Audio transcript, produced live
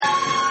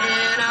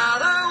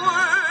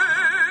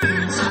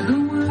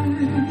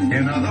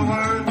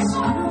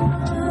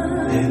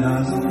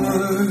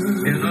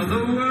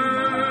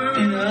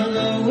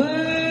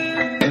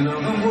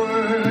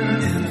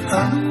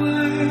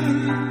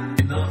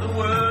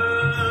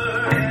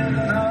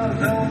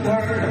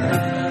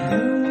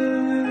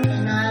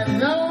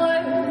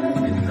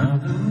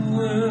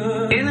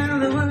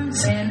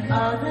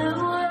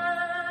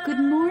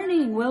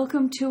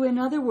to In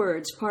Other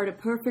Words, part of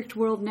Perfect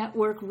World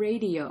Network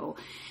Radio.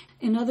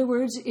 In Other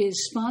Words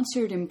is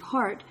sponsored in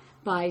part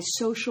by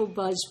Social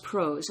Buzz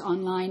Pros,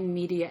 online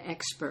media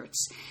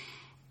experts.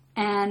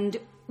 And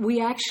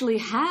we actually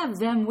have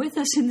them with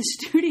us in the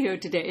studio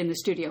today,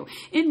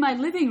 in my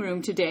living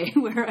room today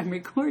where I'm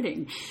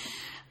recording.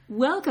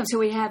 Welcome. So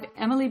we have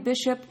Emily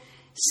Bishop,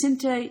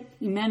 Cinta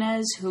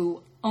Jimenez,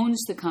 who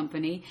owns the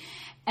company,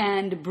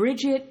 and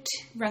Bridget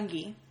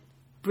Runge.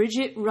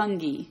 Bridget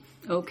Runge.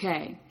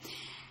 Okay.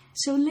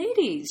 So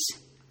ladies,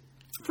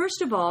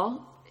 first of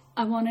all,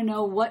 I want to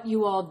know what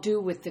you all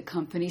do with the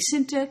company.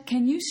 Cinta,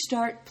 can you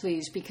start,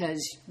 please, because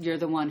you're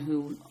the one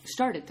who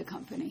started the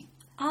company.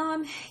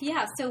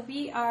 So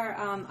we are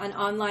an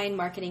online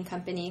marketing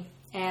company,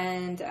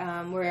 and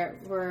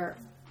we're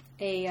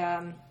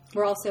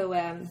also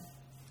a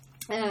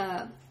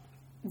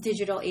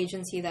digital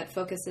agency that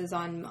focuses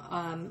on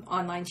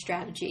online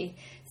strategy.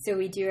 So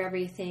we do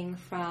everything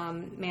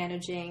from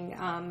managing,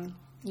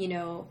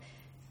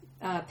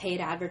 paid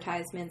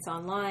advertisements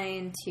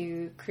online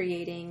to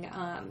creating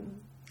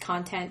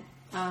content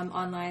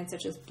online,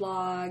 such as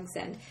blogs,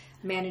 and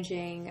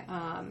managing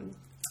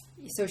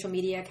social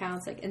media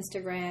accounts like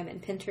Instagram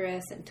and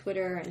Pinterest and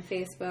Twitter and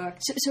Facebook.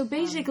 So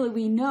basically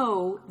we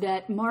know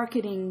that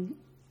marketing,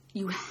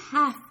 you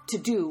have to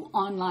do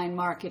online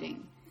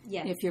marketing.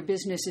 Yes. If your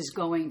business is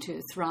going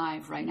to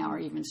thrive right now or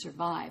even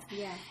survive.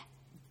 Yeah.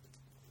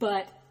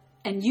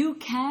 And you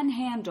can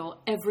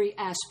handle every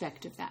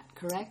aspect of that,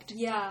 correct?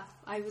 Yeah,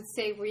 I would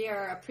say we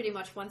are a pretty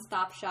much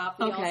one-stop shop.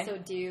 We also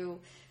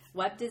do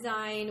web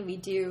design. We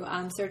do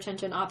search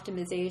engine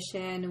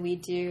optimization. We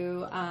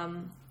do,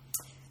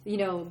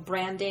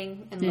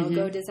 branding and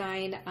logo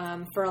design.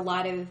 For a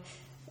lot of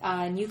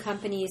new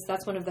companies,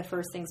 that's one of the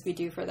first things we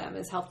do for them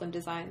is help them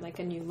design like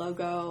a new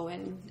logo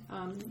and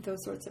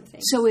those sorts of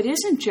things. So it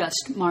isn't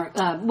just,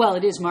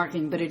 it is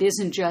marketing, but it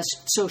isn't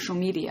just social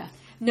media.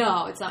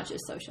 No, it's not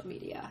just social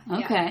media.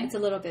 Okay. Yeah, it's a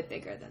little bit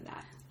bigger than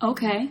that.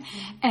 Okay.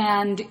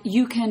 And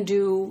you can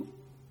do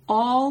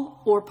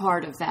all or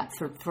part of that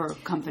for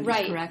companies,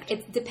 correct?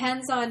 It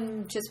depends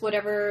on just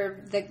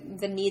whatever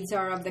the needs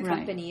are of the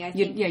company. I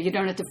think, you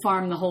don't have to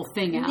farm the whole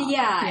thing out.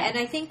 Yeah, and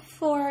I think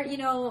for,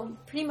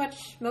 pretty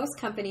much most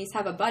companies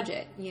have a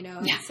budget,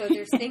 so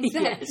there's things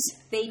that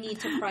they need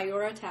to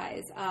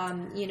prioritize.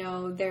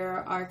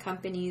 There are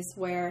companies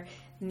where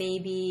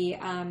maybe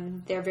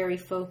they're very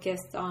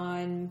focused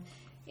on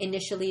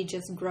initially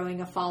just growing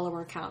a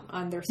follower count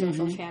on their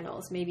social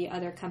channels. Maybe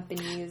other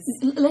companies...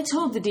 Let's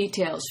hold the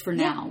details for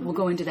now. We'll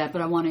go into that,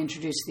 but I want to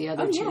introduce the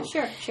other two.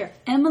 Yeah, sure.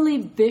 Emily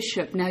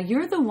Bishop. Now,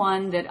 you're the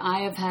one that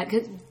I have had...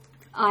 Cause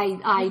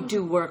I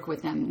do work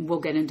with them.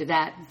 We'll get into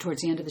that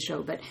towards the end of the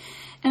show. But,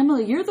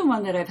 Emily, you're the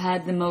one that I've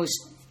had the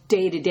most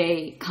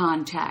day-to-day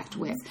contact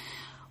with.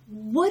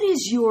 What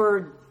is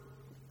your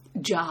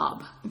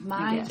job?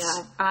 My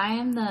job. I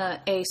am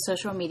a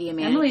social media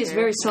manager. Emily is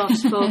very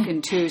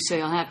soft-spoken, too, so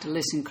you'll have to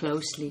listen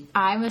closely.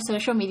 I'm a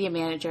social media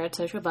manager at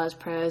Social Buzz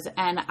Pros,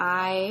 and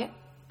I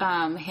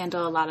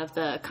handle a lot of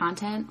the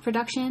content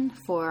production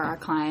for our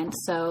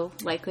clients. So,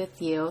 like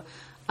with you,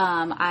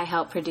 I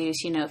help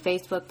produce,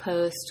 Facebook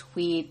posts,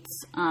 tweets,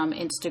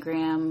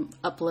 Instagram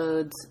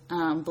uploads,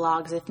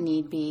 blogs if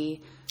need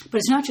be. But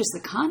it's not just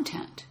the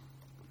content.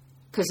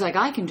 Because,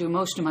 I can do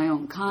most of my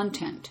own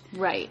content.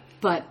 Right.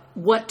 But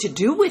what to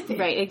do with it.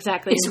 Right,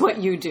 exactly. Is what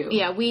you do.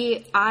 Yeah,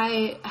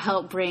 I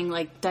help bring,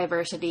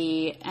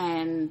 diversity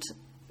and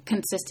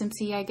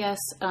consistency, I guess,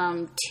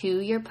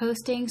 to your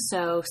posting.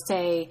 So,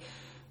 say,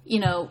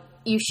 you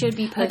should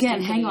be posting...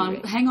 Again, hang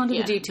on to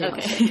the details.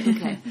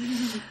 Okay.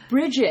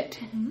 Bridget.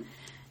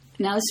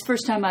 Now, this is the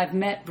first time I've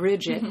met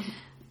Bridget.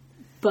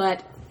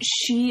 But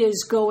she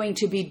is going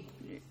to be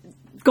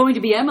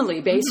Emily,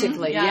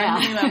 basically. Yeah,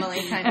 I'm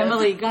Emily, kind of.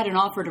 Emily got an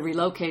offer to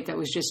relocate that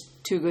was just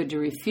too good to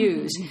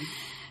refuse.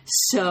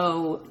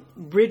 So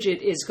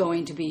Bridget is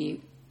going to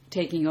be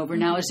taking over.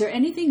 Now, is there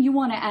anything you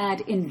want to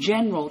add in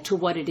general to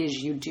what it is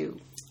you do?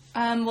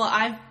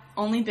 I've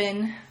only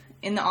been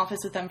in the office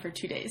with them for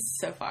 2 days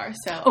so far.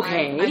 So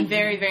I'm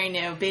very, very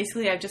new.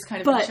 Basically, I've just kind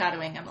of been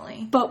shadowing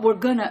Emily. But we're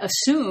going to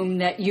assume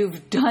that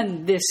you've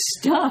done this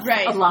stuff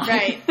a lot.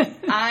 Right.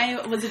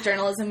 I was a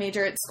journalism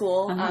major at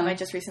school. I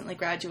just recently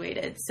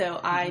graduated. So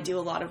I do a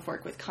lot of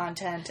work with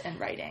content and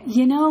writing.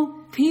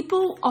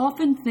 People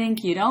often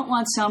think you don't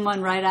want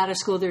someone right out of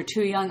school. They're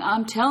too young.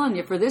 I'm telling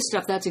you, for this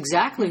stuff, that's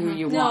exactly who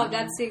you want.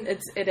 No,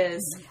 it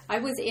is. I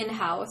was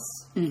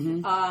in-house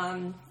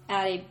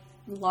at a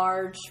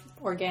large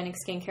organic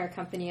skincare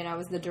company, and I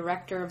was the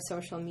director of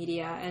social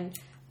media, and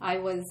I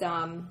was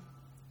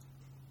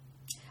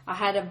I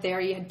had a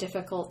very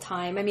difficult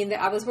time. I mean,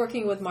 I was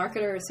working with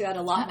marketers who had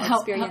a lot more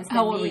experience than me.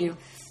 How old were you?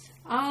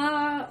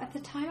 At the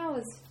time I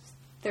was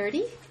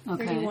 30,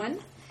 31.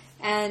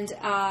 And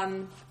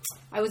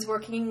I was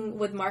working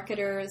with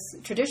marketers,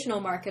 traditional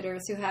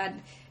marketers who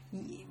had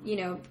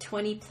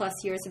 20 plus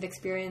years of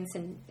experience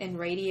in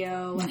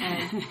radio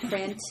and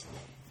print,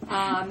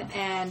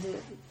 and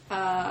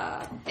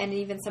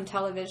even some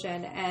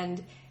television.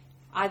 And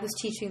I was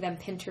teaching them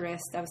Pinterest.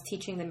 I was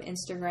teaching them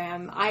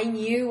Instagram. I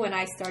knew when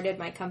I started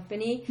my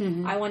company,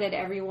 I wanted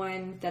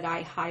everyone that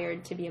I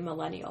hired to be a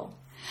millennial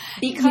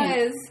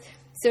because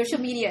social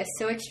media is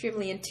so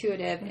extremely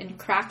intuitive and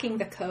cracking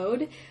the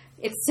code.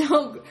 It's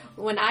so,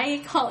 when I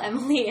call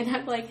Emily and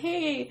I'm like,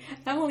 hey,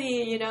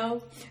 Emily,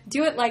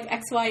 do it like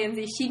X, Y, and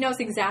Z, she knows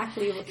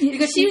exactly.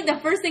 Because the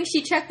first thing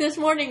she checked this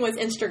morning was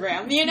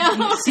Instagram,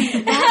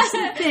 See, that's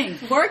the thing.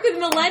 Work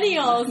with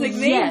millennials. Like,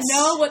 they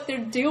know what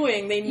they're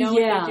doing. They know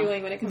what they're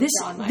doing when it comes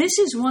to online. This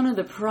is one of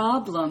the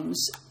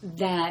problems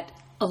that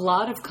a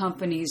lot of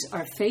companies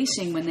are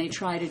facing when they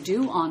try to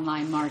do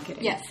online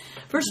marketing. Yes.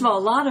 First of all, a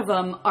lot of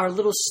them are a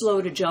little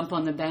slow to jump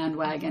on the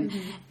bandwagon.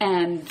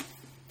 And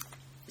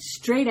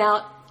straight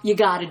out, you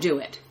got to do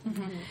it.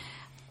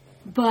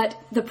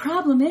 But the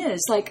problem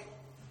is, like,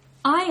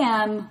 I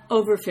am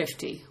over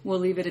 50. We'll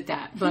leave it at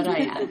that, but I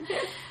am.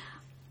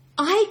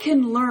 I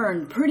can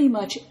learn pretty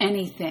much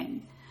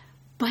anything,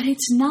 but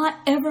it's not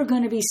ever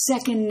going to be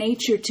second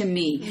nature to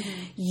me.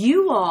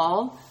 You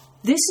all,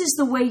 this is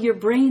the way your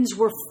brains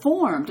were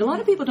formed. A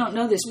lot of people don't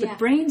know this, but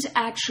brains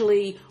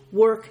actually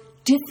work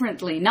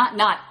differently. Not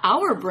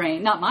our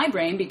brain, not my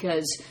brain,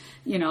 because,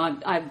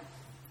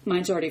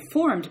 mine's already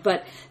formed,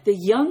 but the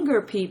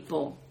young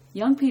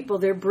people,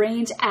 their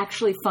brains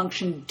actually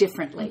function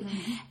differently,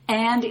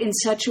 and in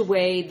such a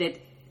way that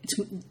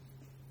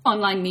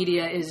online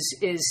media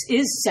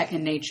is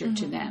second nature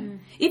to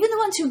them. Even the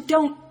ones who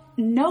don't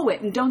know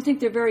it and don't think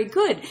they're very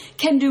good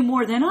can do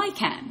more than I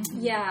can.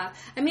 Yeah.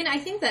 I mean, I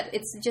think that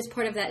it's just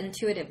part of that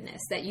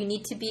intuitiveness, that you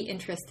need to be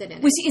interested in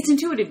it. Well, see, it's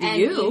intuitive to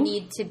you. And you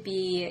need to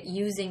be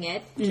using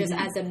it just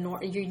as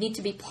you need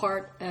to be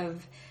part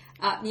of...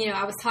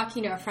 I was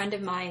talking to a friend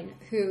of mine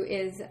who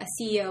is a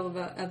CEO of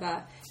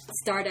a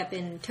startup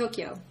in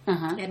Tokyo.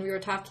 And we were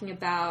talking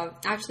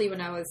about, actually,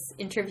 when I was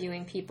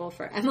interviewing people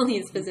for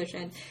Emily's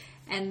position.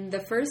 And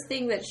the first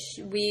thing that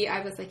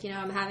I was like,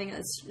 I'm having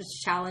a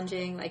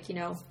challenging,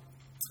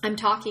 I'm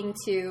talking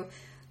to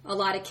a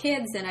lot of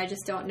kids and I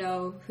just don't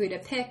know who to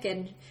pick.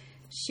 And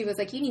she was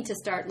like, you need to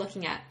start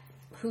looking at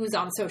who's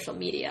on social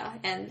media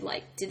and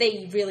do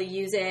they really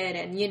use it?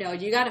 And,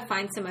 you got to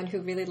find someone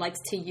who really likes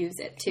to use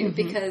it too,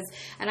 because,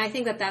 and I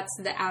think that that's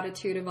the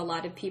attitude of a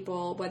lot of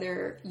people,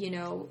 whether,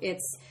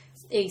 it's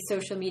a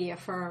social media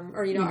firm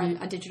or,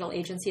 a digital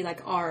agency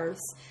like ours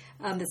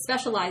that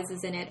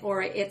specializes in it,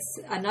 or it's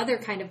another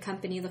kind of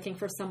company looking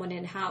for someone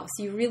in-house.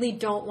 You really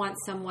don't want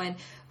someone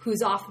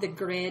who's off the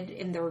grid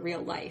in their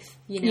real life,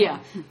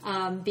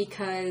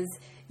 because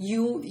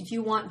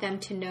you want them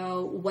to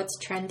know what's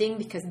trending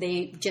because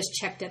they just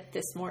checked it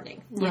this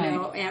morning,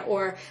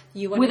 or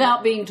you want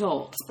without being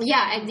told.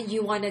 Yeah, and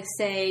you want to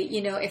say,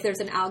 if there's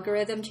an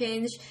algorithm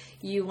change,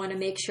 you want to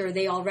make sure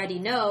they already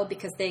know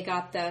because they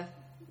got the,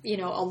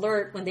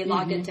 alert when they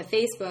logged into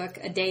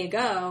Facebook a day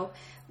ago,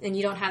 and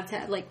you don't have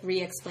to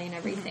re-explain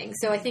everything.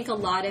 So I think a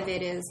lot of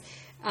it is,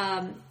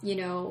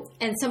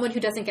 and someone who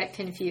doesn't get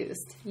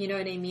confused. You know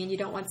what I mean? You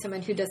don't want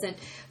someone who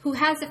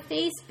has a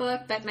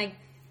Facebook, but my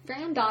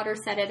granddaughter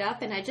set it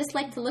up and I just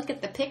like to look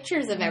at the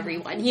pictures of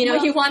everyone.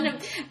 You want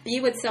to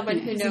be with someone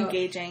who knows,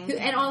 engaging,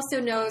 and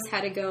also knows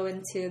how to go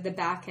into the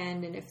back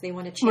end, and if they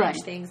want to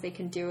change things, they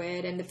can do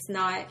it. And it's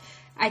not,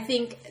 I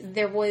think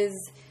there was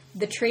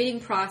the trading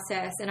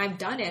process, and I've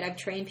done it. I've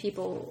trained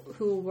people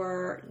who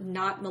were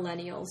not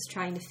millennials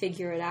trying to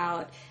figure it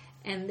out.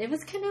 And it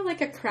was kind of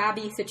like a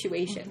crabby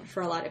situation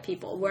for a lot of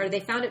people where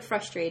they found it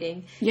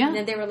frustrating. Yeah. And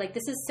then they were like,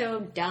 this is so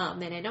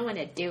dumb and I don't want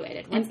to do it.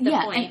 And what's the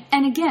point?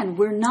 And again,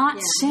 we're not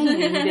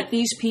saying that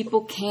these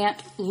people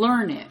can't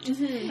learn it.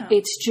 No.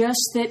 It's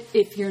just that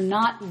if you're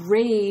not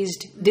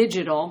raised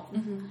digital,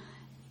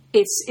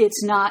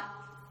 it's not,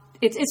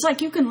 it's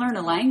like you can learn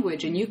a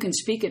language and you can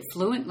speak it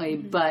fluently,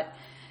 but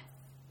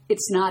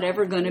it's not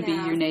ever going to be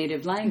your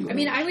native language. I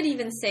mean, I would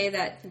even say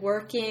that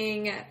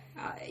working...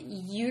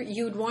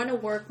 you'd want to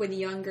work with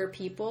younger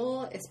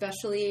people,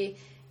 especially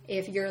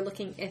if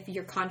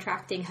you're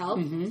contracting help,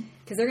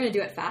 because they're going to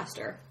do it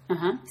faster.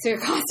 So your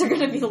costs are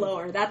going to be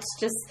lower. That's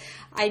just,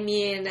 I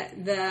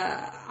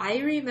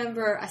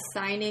remember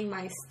assigning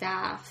my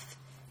staff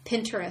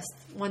Pinterest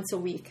once a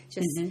week.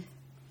 Just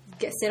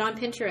sit on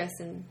Pinterest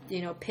and,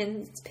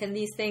 pin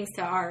these things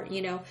to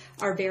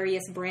our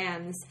various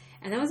brands.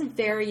 And that was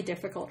very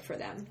difficult for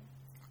them.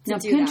 Now,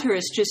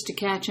 Pinterest, just to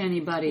catch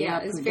anybody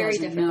up who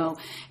doesn't know,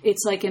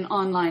 it's like an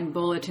online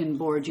bulletin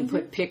board. You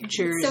put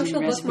pictures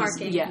social and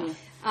bookmarking. Yeah.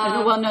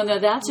 No,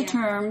 that's a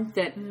term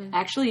that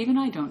actually even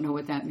I don't know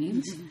what that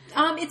means.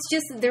 It's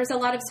just, there's a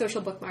lot of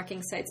social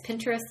bookmarking sites.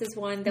 Pinterest is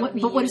one that we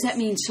use. But what does that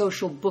mean,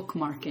 social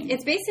bookmarking?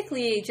 It's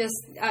basically just,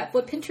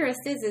 what Pinterest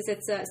is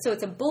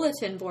it's a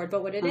bulletin board,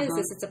 but what it is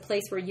it's a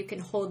place where you can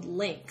hold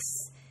links.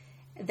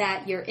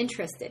 that you're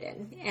interested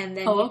in, and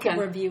then you can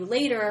review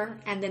later,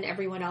 and then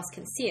everyone else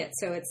can see it.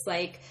 So it's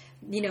like,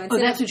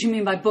 that's what you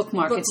mean by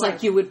bookmark. It's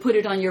like you would put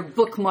it on your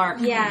bookmark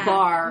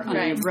bar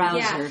on your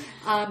browser.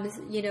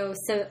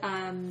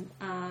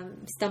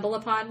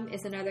 StumbleUpon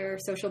is another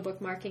social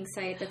bookmarking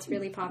site that's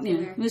really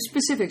popular. Yeah. The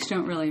specifics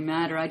don't really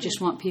matter. I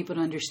just want people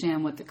to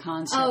understand what the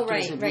concept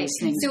is of these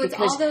things. So it's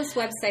all those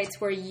websites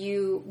where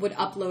you would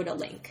upload a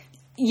link.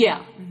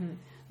 Yeah. Mm-hmm.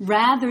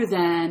 Rather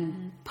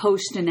than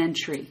post an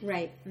entry.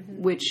 Right.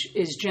 Mm-hmm. Which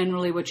is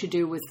generally what you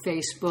do with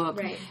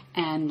Facebook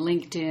and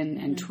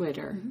LinkedIn and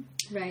Twitter. Mm-hmm.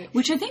 Right.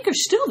 Which I think are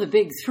still the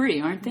big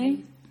three, aren't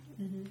they?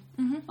 Mm-hmm.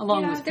 Mm-hmm.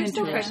 Along with they're Pinterest.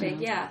 Still quite big.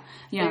 Yeah.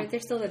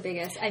 They're still the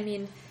biggest. I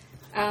mean,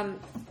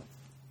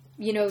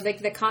 like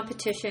the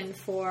competition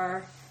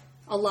for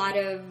a lot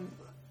of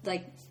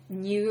like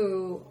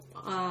new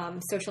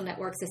social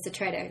networks is to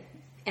try to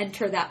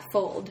enter that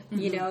fold.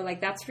 Mm-hmm.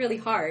 Like that's really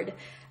hard.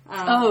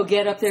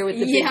 Get up there with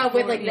the big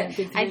four,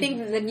 I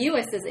think the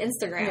newest is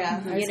Instagram.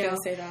 Yeah, I was going to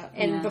say that.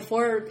 And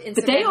before Instagram,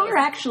 but they are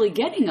actually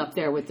getting up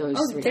there with those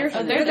three. They're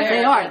there.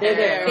 They are. They're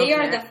there. They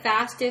are the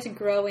fastest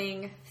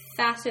growing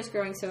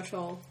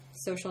social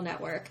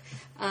network.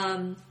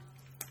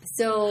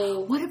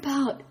 So what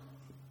about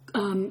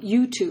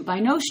YouTube? I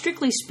know,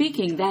 strictly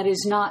speaking, that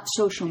is not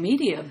social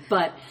media,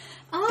 but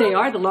they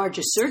are the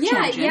largest search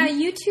engine. Yeah,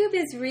 YouTube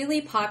is really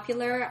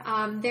popular.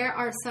 There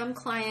are some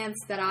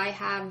clients that I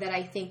have that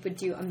I think would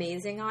do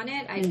amazing on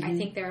it. I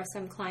think there are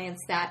some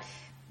clients that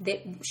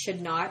should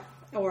not,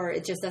 or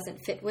it just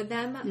doesn't fit with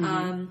them.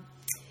 Mm-hmm.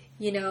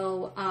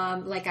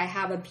 Like I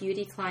have a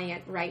beauty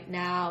client right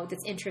now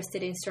that's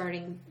interested in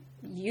starting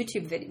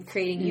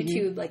creating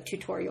YouTube like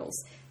tutorials.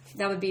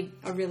 That would be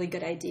a really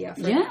good idea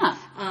for them.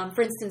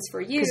 For instance,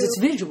 for you, because it's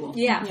visual.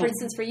 Yeah. For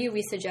instance, for you,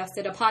 we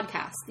suggested a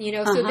podcast.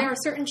 So there are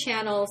certain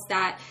channels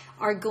that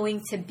are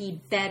going to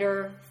be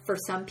better for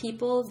some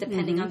people,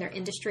 depending on their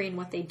industry and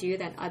what they do,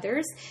 than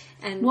others,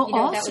 and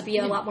that would be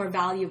a lot more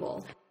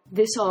valuable.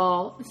 This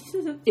all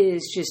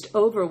is just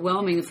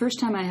overwhelming. The first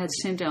time I had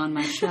Cinta on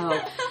my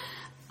show,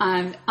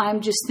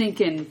 I'm just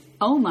thinking,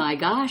 oh my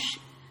gosh,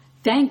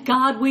 thank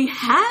God we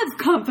have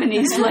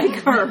companies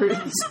like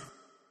hers.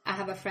 I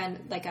have a friend,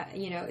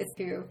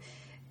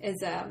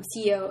 is a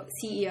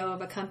CEO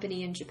of a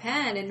company in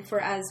Japan, and for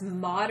as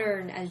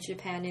modern as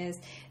Japan is,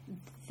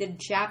 the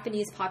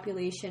Japanese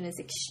population is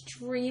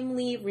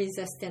extremely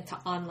resistant to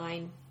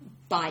online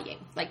buying,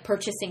 like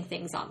purchasing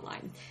things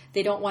online.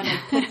 They don't want to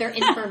put their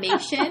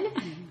information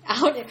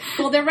out.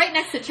 Well, they're right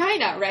next to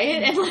China,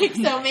 right? And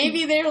so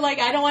maybe they're like,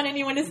 I don't want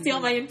anyone to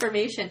steal my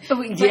information.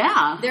 But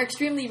they're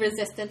extremely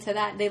resistant to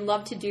that. They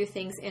love to do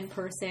things in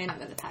person.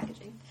 The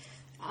packaging.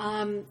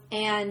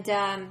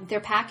 Their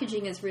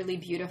packaging is really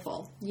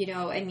beautiful.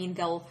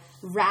 They'll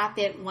wrap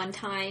it one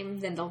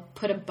time, then they'll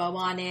put a bow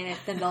on it,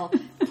 then they'll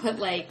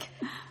put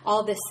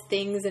all these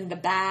things in the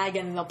bag,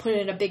 and they'll put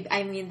it in a big,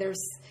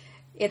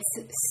 it's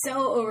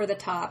so over the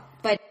top,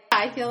 but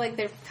I feel like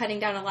they're cutting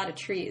down a lot of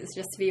trees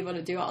just to be able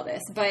to do all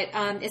this. But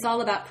it's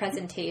all about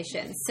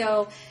presentation.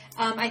 So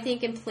I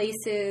think in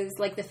places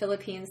like the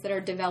Philippines that are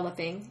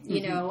developing,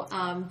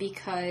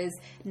 because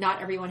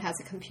not everyone has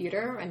a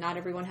computer and not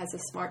everyone has a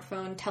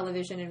smartphone,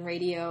 television and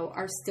radio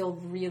are still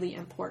really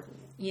important.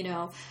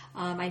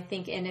 I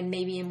think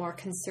maybe in more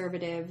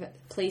conservative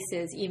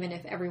places, even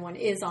if everyone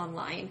is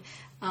online,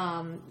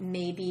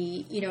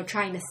 maybe,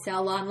 trying to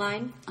sell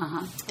online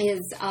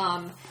is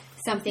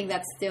something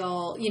that's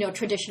still,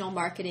 traditional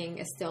marketing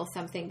is still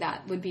something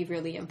that would be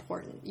really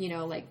important,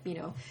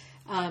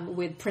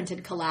 with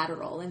printed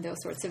collateral and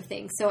those sorts of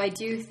things. So I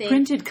do think...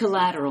 Printed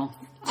collateral.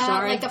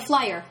 Sorry? Like a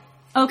flyer.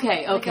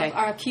 Okay.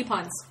 Or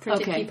coupons,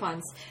 printed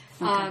coupons.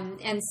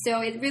 Okay. And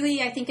so it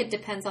really, I think it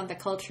depends on the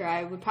culture.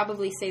 I would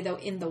probably say, though,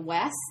 in the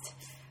West,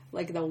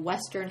 like the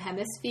Western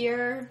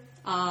Hemisphere,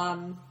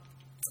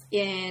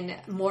 in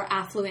more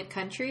affluent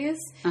countries,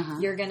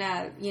 you're going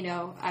to,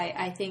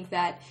 I think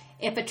that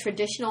if a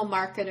traditional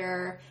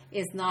marketer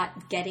is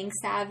not getting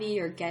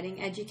savvy or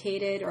getting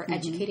educated or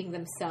educating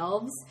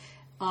themselves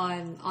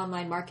on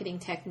online marketing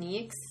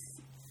techniques,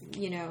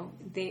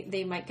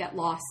 they might get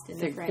lost in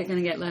the fray. They're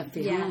going to get left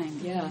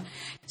behind. Yeah.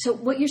 So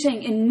what you're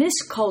saying, in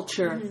this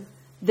culture,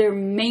 there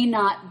may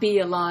not be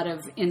a lot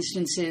of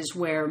instances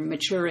where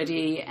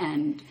maturity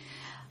and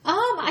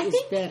I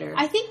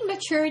think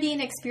maturity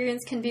and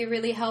experience can be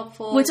really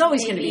helpful. Well, it's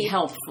always going to be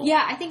helpful.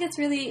 Yeah, I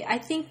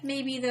think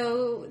maybe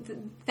though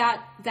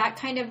that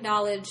kind of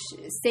knowledge,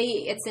 say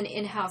it's an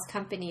in-house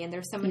company and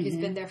there's someone who's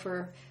been there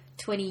for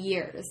 20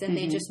 years and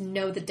they just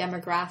know the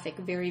demographic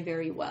very,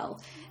 very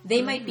well.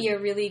 They might be a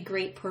really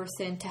great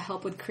person to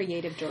help with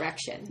creative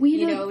direction,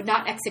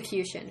 not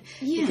execution.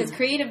 Yeah. Because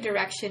creative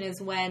direction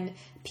is when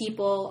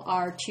people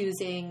are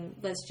choosing,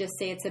 let's just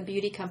say it's a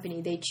beauty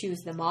company, they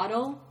choose the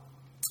model.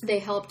 They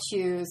help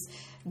choose,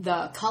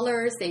 the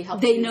colors. They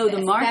help. They know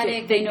the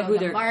market. They know who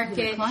the market.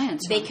 Who their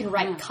clients They are. can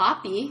write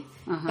copy,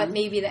 but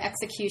maybe the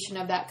execution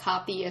of that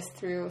copy is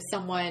through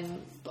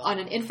someone on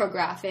an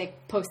infographic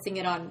posting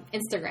it on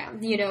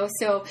Instagram.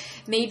 So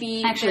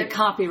maybe actually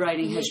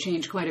copywriting has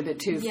changed quite a bit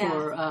too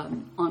for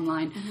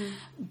online,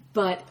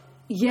 but.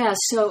 Yeah,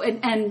 so,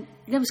 and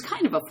that was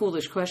kind of a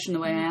foolish question the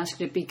way I asked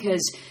it,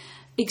 because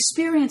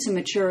experience and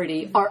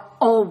maturity are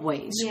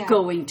always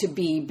going to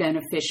be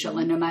beneficial.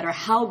 And no matter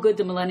how good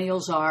the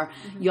millennials are,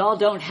 y'all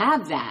don't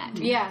have that.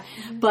 Yeah.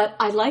 But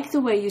I like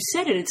the way you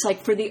said it. It's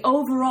like for the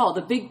overall,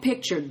 the big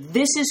picture,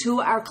 this is who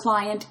our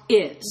client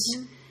is.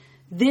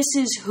 This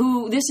is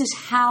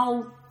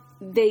how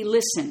they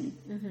listen.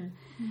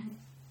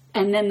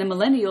 And then the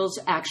millennials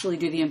actually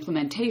do the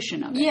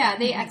implementation of it. Yeah,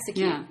 they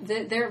execute. Yeah.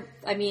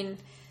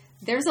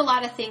 There's a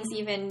lot of things,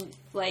 even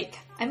like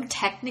I'm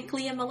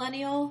technically a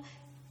millennial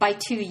by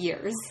 2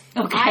 years.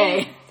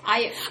 Okay.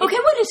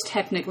 What is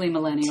technically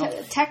millennial?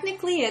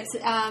 Technically, it's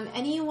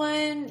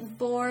anyone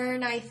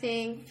born, I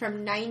think,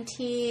 from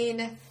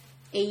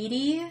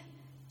 1980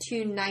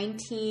 to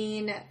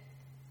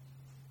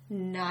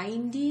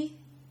 1990.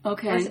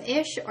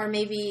 Ish, or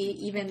maybe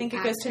even I think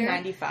after. It goes to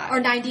 95. Or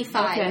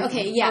 95.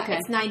 Okay,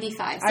 it's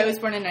 95. So, I was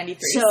born in 93.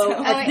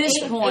 So at this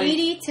point...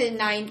 80 to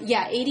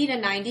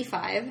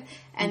 95.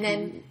 And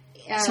then...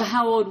 so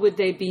how old would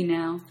they be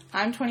now?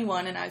 I'm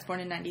 21 and I was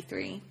born in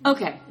 93.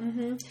 Okay.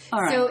 All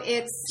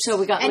right. So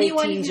we got late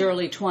teens,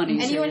 early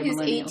 20s. Anyone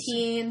who's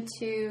 18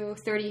 to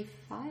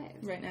 35.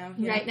 Right now.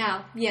 Yeah. Right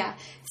now, yeah.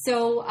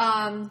 So,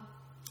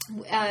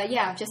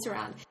 just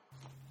around.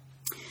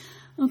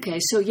 Okay,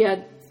 so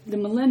the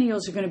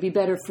millennials are going to be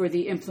better for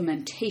the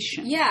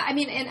implementation. Yeah,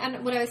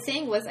 and what I was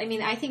saying was,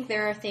 I think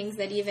there are things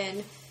that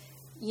even,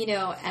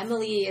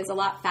 Emily is a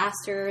lot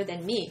faster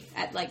than me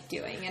at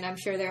doing, and I'm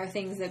sure there are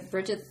things that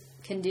Bridget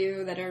can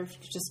do that are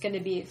just going to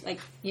be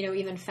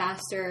even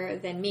faster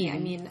than me.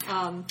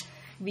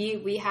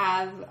 We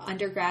have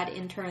undergrad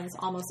interns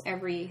almost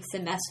every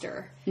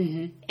semester,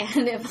 and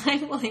if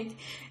I'm like,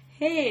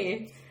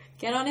 hey,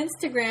 get on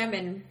Instagram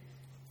and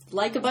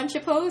like a bunch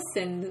of posts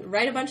and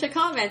write a bunch of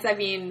comments.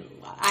 we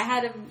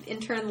had an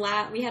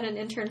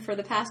intern for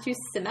the past 2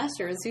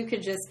 semesters who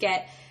could just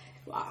get,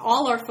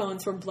 all our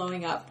phones were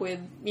blowing up with,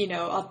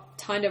 a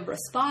ton of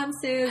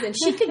responses, and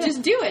she could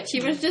just do it.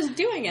 She was just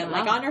doing it,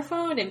 on her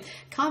phone and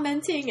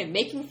commenting and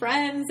making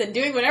friends and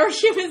doing whatever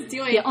she was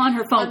doing. Yeah, on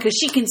her phone, because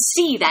she can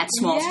see that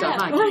small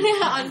stuff.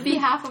 On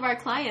behalf of our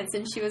clients,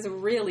 and she was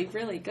really,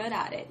 really good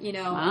at it,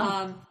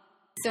 Wow.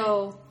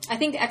 So I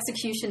think the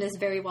execution is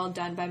very well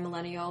done by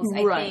millennials.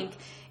 Right. I think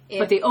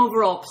but the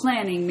overall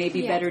planning may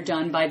be better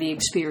done by the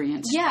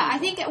experienced. Yeah, I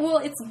think,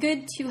 it's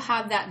good to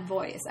have that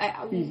voice.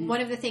 One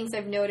of the things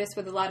I've noticed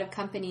with a lot of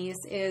companies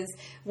is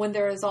when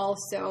there is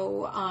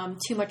also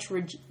too much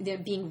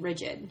being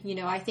rigid.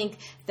 I think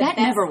that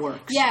never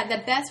works. Yeah,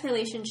 the best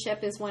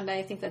relationship is one that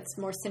I think that's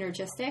more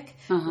synergistic,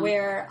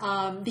 where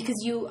because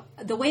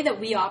the way that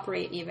we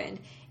operate even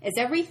is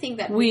everything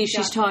that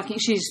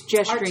she's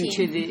gesturing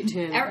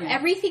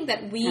everything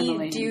that we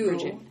Emily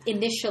do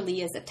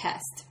initially is a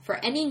test.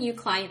 For any new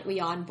client we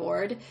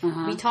onboard,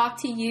 we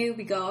talk to you,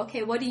 we go,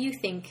 okay, what do you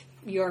think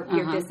your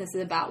business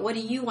is about? What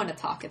do you want to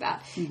talk about?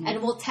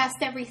 And we'll test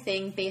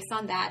everything based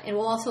on that. And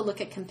we'll also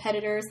look at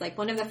competitors. Like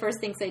one of the first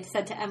things I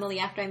said to Emily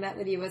after I met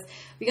with you was,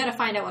 we got to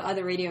find out what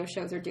other radio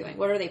shows are doing.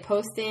 What are they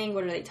posting?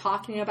 What are they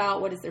talking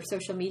about? What does their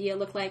social media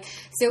look like?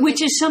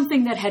 Which is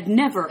something that had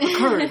never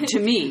occurred to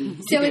me.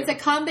 So it's a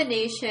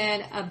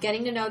combination of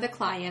getting to know the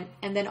client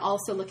and then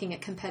also looking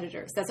at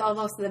competitors. That's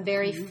almost the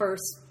very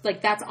first,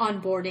 that's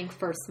onboarding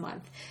first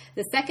month.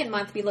 The second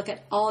month, we look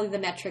at all of the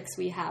metrics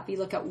we have. We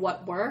look at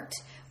what worked,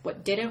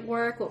 what didn't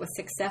work, what was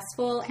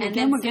successful. And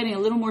then we're getting a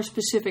little more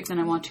specific than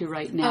I want to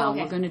right now. Oh,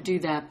 okay. We're going to do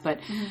that. But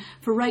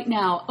for right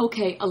now,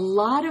 a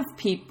lot of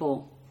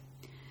people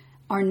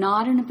are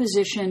not in a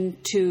position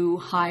to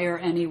hire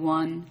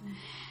anyone,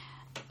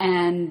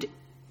 and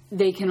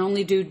they can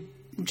only do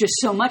just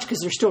so much because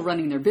they're still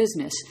running their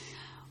business.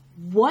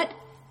 What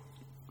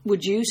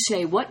would you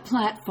say, what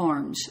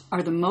platforms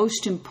are the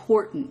most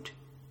important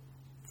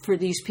for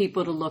these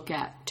people to look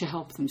at to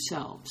help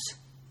themselves?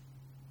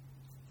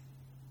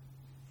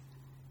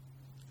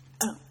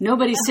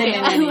 Nobody's saying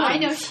anything. I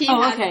know she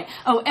has. Okay.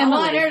 Emily. I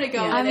want her to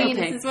go. Yeah,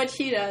 this is what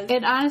she does.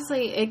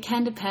 It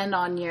can depend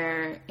on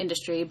your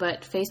industry,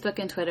 but Facebook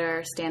and Twitter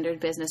are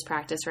standard business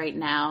practice right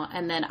now.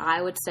 And then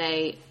I would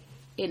say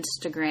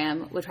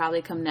Instagram would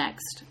probably come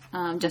next.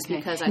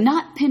 Because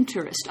not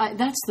Pinterest.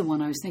 That's the one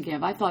I was thinking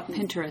of. I thought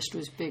Pinterest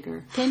was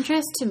bigger.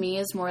 Pinterest to me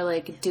is more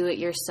like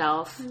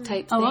do-it-yourself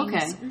type things. Oh,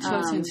 okay. So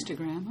it's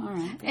Instagram. All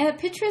right.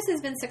 Pinterest has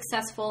been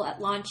successful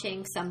at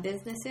launching some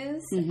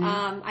businesses.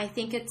 I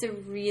think it's a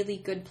really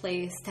good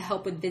place to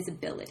help with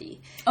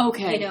visibility.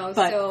 Okay.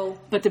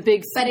 But the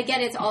big. But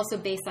again, it's also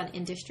based on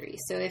industry.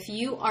 So if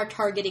you are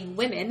targeting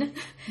women,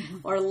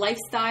 or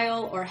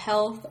lifestyle, or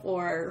health,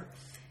 or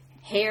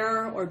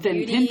hair or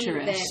beauty,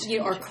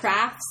 or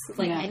crafts,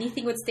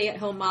 anything with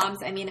stay-at-home moms.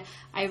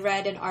 I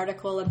read an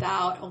article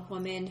about a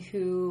woman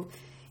who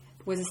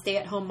was a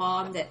stay-at-home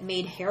mom that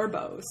made hair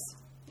bows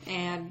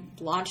and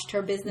launched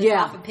her business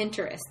off of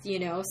Pinterest, you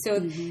know? So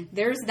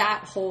there's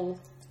that whole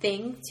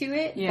thing to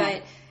it. Yeah.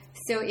 But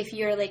so if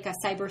you're like a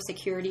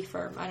cybersecurity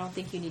firm, I don't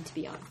think you need to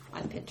be on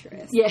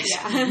Pinterest. Yes.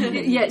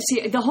 Yeah.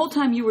 See, the whole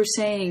time you were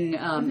saying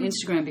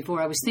Instagram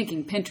before, I was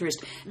thinking Pinterest.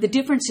 The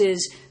difference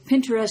is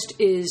Pinterest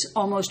is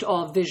almost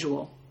all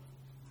visual.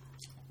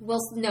 Well,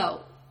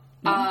 no.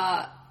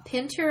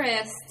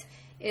 Pinterest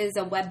is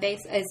a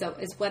web-based,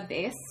 is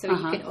web-based, so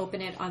you can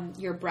open it on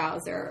your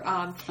browser.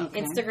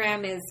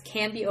 Instagram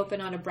can be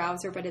open on a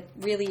browser, but it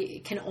really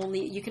you can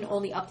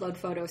only upload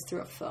photos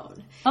through a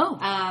phone.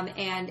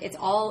 And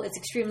it's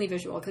extremely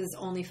visual because it's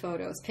only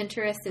photos.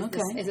 Pinterest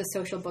is a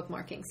social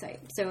bookmarking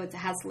site, so it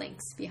has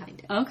links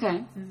behind it.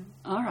 Okay,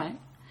 all right.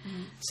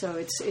 So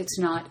it's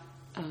not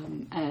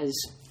as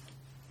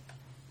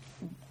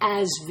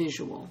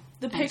visual.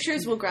 The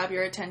pictures will grab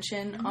your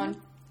attention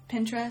on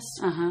Pinterest,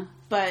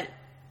 but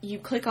you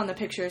click on the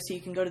picture so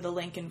you can go to the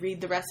link and read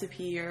the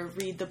recipe or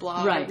read the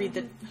blog or read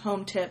the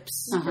home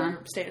tips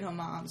for stay-at-home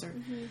moms or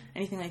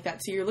anything like that.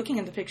 So you're looking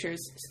at the pictures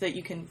so that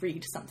you can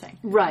read something.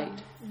 Right.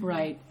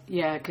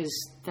 Yeah, because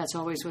that's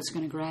always what's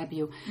going to grab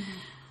you.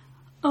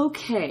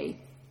 Okay.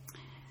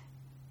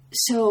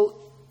 So,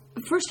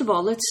 first of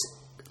all, let's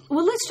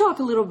talk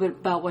a little bit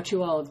about what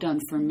you all have done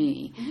for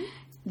me.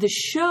 The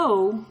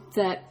show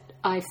that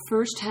I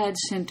first had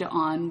Cinta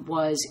on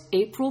was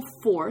April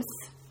 4th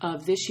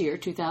of this year,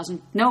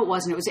 2000. No, it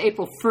wasn't. It was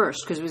April 1st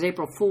because it was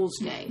April Fool's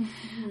Day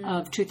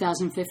of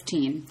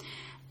 2015.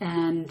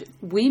 And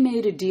we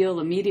made a deal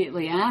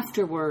immediately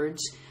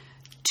afterwards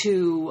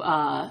to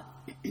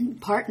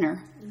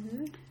partner.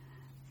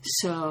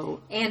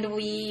 So, and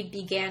we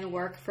began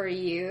work for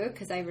you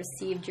because I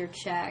received your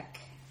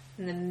check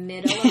in the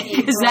middle of April.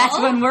 Because that's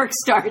when work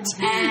starts.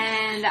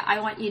 And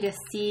I want you to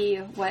see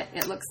what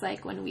it looks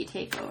like when we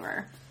take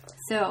over.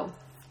 So,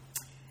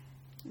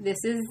 this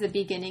is the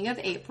beginning of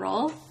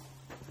April.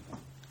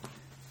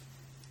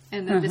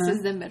 And then this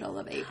is the middle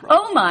of April.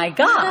 Oh my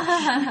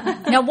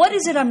gosh. Now what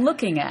is it I'm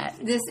looking at?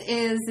 This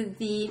is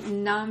the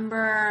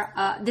number,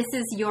 this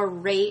is your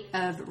rate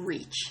of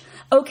reach.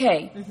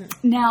 Okay.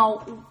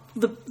 Now,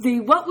 the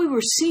what we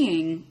were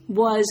seeing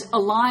was a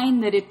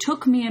line that it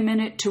took me a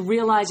minute to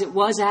realize it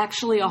was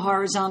actually a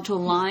horizontal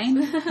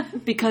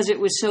line because it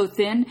was so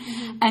thin.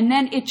 And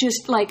then it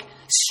just like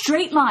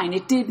straight line.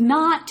 It did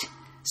not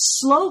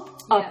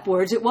slope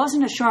upwards. It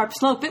wasn't a sharp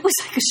slope. It was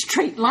like a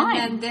straight line.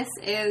 And then this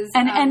is...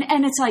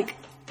 And it's like,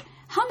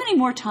 how many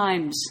more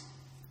times?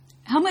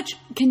 How much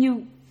can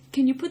you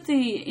put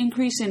the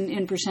increase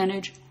in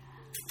percentage?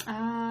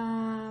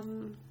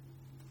 And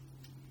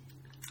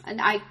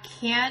I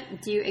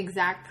can't do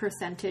exact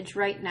percentage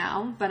right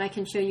now, but I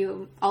can show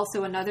you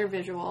also another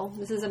visual.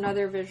 This is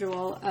another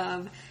visual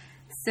of...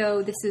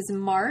 So this is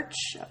March.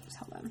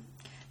 Hold on.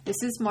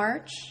 This is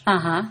March.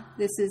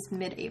 This is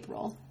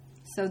mid-April.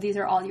 So these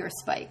are all your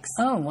spikes.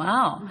 Oh,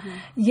 wow.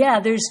 Yeah,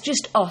 there's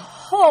just a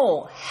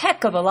whole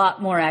heck of a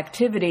lot more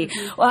activity.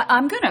 Well,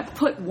 I'm going to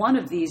put one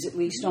of these at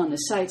least on the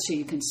site so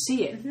you can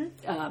see it.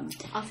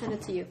 I'll send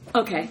it to you.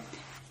 Okay.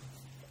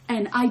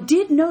 And I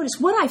did notice,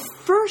 what I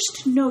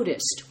first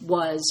noticed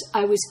was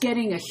I was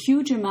getting a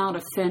huge amount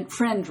of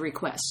friend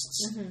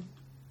requests.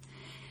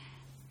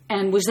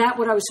 And was that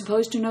what I was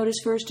supposed to notice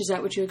first? Is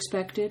that what you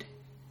expected?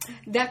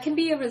 That can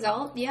be a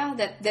result,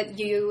 that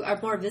you are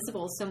more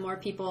visible, so more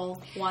people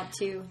want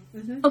to.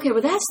 Okay,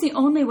 well, that's the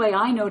only way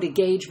I know to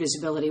gauge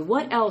visibility.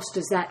 What else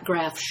does that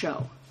graph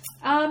show?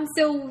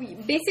 So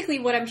basically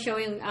what I'm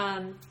showing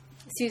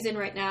Susan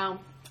right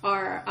now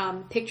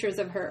are pictures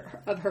of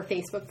her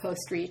Facebook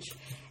post reach.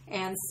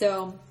 And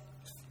so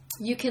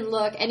you can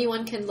look,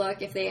 anyone can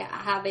look if they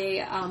have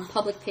a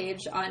public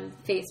page on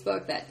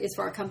Facebook that is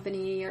for a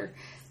company or...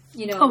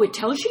 Oh, it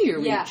tells you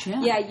your reach.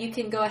 Yeah, you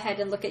can go ahead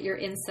and look at your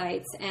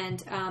insights.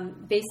 And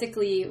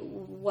basically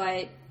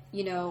what,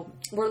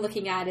 we're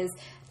looking at is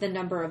the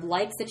number of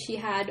likes that she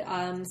had.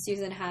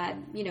 Susan had,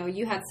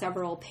 you had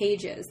several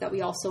pages that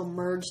we also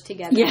merged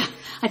together. Yeah,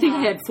 I think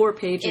I had 4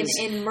 pages.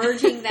 In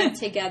merging them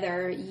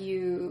together,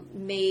 you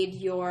made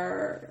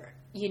your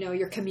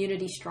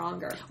community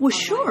stronger. Well,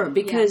 sure,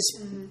 because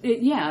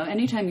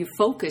anytime you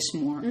focus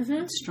more,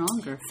 it's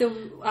stronger.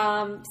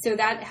 So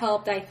that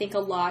helped, I think, a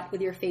lot with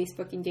your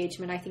Facebook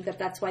engagement. I think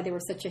that's why there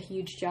was such a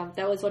huge jump.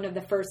 That was one of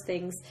the first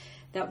things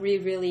that we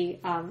really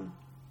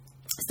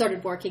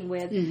started working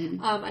with.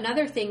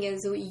 Another thing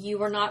is you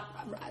were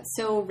not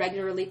so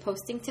regularly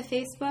posting to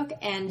Facebook,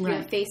 and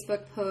your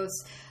Facebook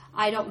posts,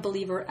 I don't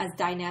believe are as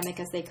dynamic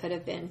as they could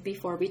have been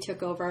before we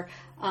took over.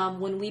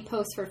 When we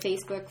post for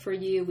Facebook for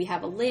you, we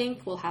have a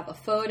link, we'll have a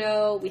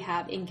photo, we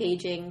have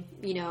engaging,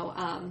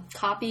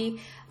 copy,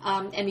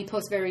 and we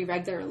post very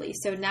regularly.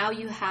 So now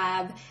you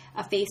have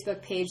a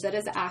Facebook page that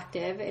is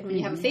active, and when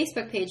you have a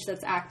Facebook page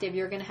that's active,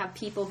 you're going to have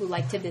people who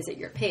like to visit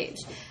your page.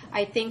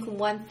 I think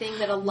one thing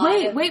that a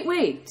lot of...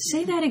 Wait.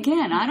 Say that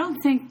again. I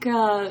don't think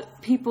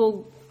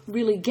people...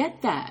 really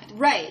get that.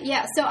 Right,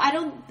 yeah. So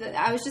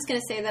I was just going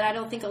to say that I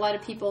don't think a lot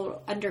of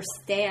people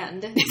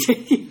understand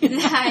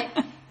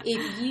that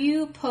if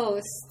you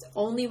post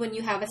only when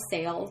you have a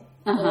sale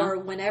or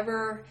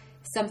whenever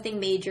something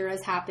major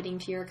is happening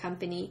to your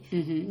company.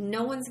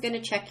 No one's going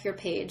to check your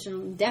page,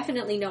 and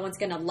definitely no one's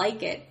going to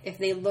like it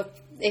if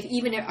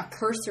even a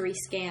cursory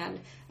scan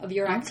of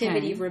your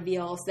activity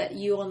reveals that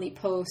you only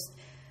post,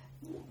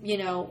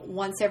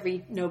 once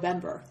every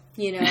November,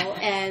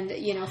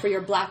 and, for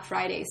your Black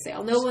Friday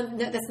sale. No one,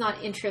 that's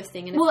not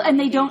interesting. And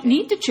they don't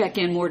need to check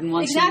in more than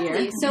once a year.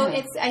 Exactly. So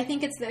I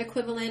think it's the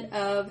equivalent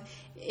of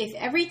if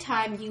every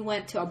time you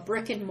went to a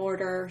brick and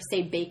mortar,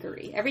 say,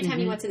 bakery, every time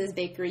you went to this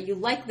bakery, you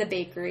liked the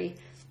bakery,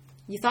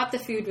 you thought the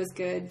food was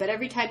good, but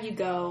every time you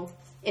go,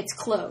 it's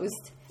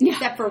closed. Yeah.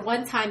 Except for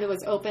one time it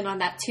was open on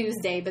that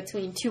Tuesday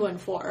between 2 and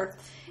 4.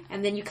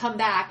 And then you come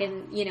back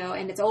and,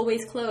 and it's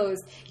always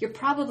closed. You're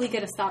probably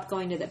going to stop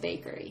going to the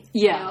bakery.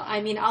 Yeah.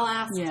 I'll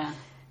ask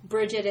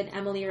Bridget and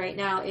Emily right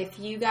now, if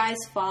you guys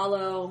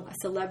follow a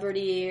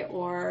celebrity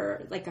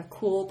or like a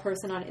cool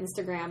person on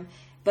Instagram,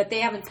 but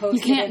they haven't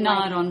posted. You can't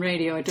nod on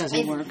radio; it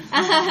doesn't work.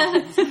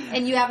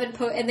 And you haven't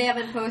they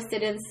haven't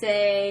posted in,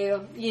 say,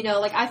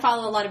 like I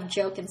follow a lot of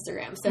joke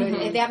Instagram. So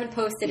if they haven't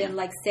posted in,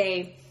 like,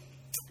 say,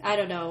 I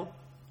don't know,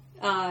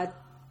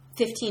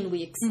 15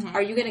 weeks,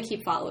 are you going to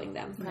keep following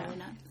them? Probably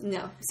not.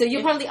 No. So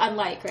you'll probably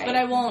unlike, right? But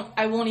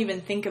I won't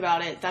even think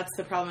about it. That's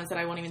the problem, is that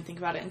I won't even think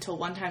about it until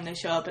one time they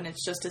show up and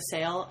it's just a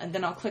sale, and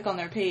then I'll click on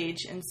their page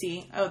and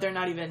see, they're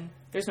not even.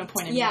 There's no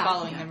point in me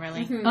following them,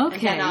 really.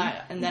 Okay.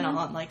 And then I'll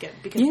unlike it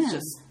because it's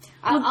just.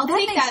 I'll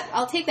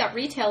take that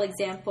retail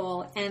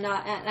example, and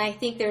I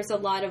think there's a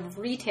lot of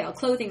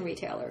clothing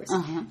retailers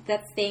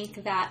that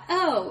think that,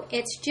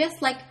 it's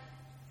just like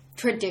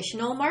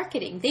traditional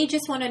marketing. They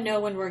just want to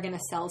know when we're going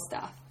to sell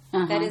stuff.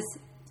 That has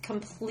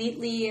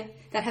completely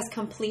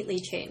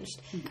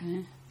changed.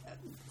 Okay.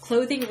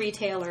 Clothing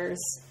retailers,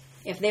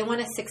 if they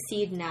want to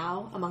succeed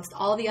now amongst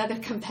all the other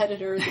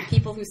competitors and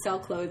people who sell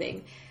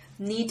clothing,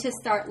 need to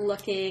start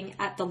looking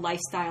at the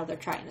lifestyle they're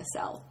trying to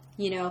sell.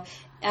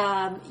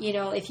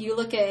 If you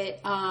look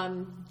at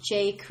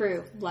J.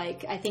 Crew,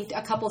 like I think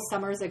a couple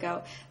summers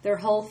ago, their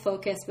whole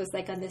focus was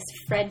like on this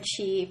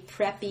Frenchy,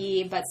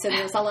 preppy, but so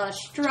there's a lot of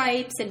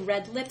stripes and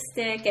red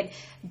lipstick and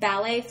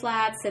ballet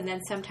flats, and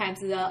then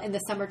sometimes in the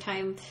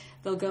summertime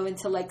they'll go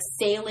into like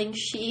sailing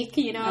chic,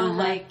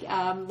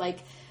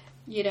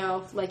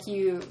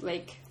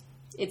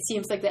 it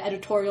seems like the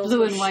editorials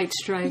blue and white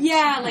stripes.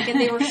 Yeah, and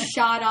they were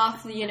shot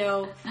off,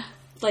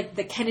 like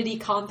the Kennedy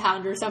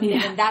compound or something,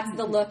 and that's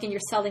the look, and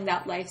you're selling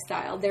that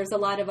lifestyle. There's a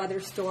lot of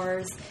other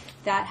stores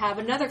that have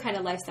another kind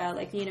of lifestyle,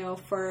 like,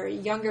 for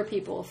younger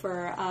people,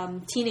 for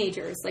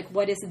teenagers, like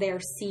what is their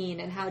scene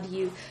and how do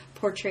you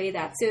portray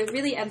that? So it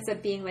really ends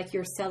up being like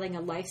you're selling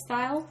a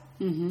lifestyle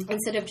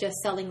instead of just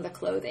selling the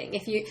clothing.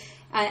 If you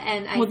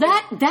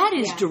that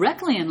is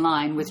directly in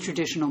line with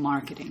traditional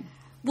marketing.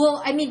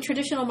 Well, I mean,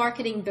 traditional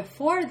marketing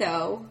before,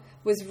 though,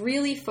 was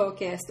really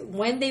focused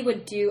when they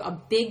would do a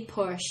big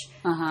push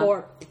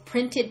for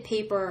printed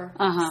paper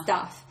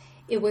stuff.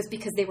 It was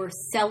because they were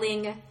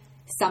selling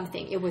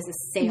something. It was a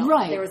sale.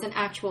 Right. There was an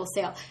actual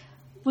sale.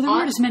 Well, there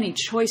weren't as many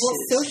choices.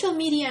 Well, social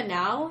media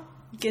now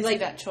gives you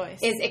that choice.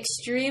 Is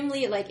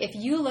extremely, like, if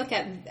you look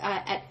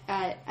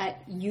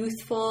at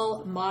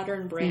youthful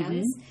modern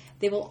brands,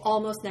 they will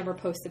almost never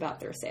post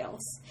about their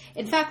sales.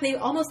 In fact, they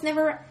almost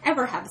never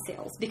ever have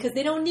sales because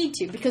they don't need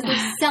to, because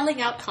they're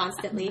selling out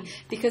constantly,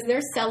 because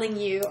they're selling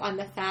you on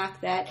the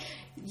fact that,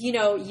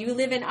 you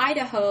live in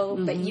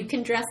Idaho, but you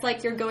can dress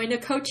like you're going to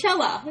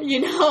Coachella,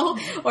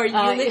 or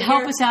you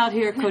help us out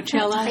here,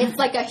 Coachella. It's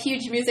like a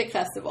huge music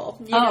festival,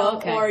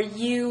 okay. Or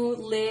you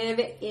live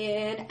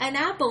in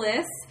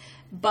Annapolis,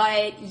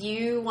 but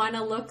you want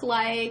to look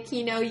like,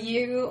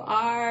 you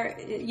are,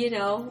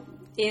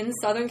 in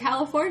Southern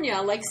California,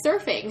 like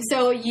surfing.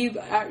 So you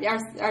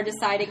are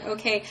deciding,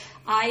 okay,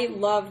 I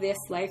love this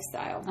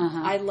lifestyle.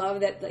 I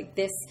love that, like,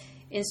 this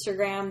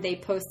Instagram, they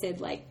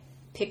posted like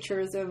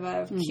pictures of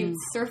a cute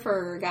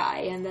surfer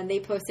guy, and then they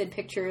posted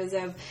pictures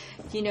of,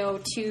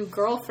 2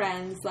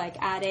 girlfriends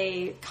like at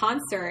a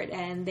concert,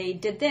 and they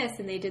did this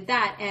and they did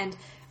that, and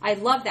I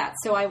love that.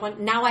 So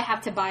now I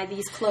have to buy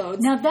these clothes.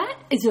 Now that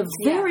is a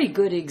very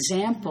good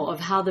example of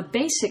how the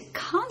basic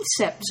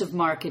concepts of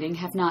marketing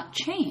have not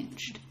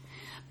changed.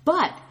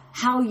 But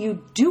how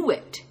you do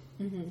it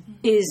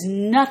is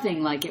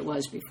nothing like it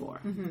was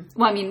before.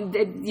 Well, I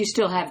mean, you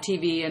still have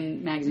TV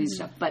and magazine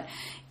stuff, but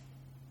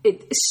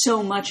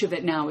so much of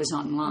it now is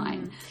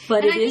online.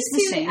 But it is the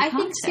same concept. I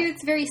think, too,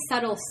 it's very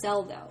subtle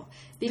sell, though.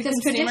 Because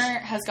the consumer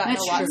has gotten a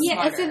lot smarter.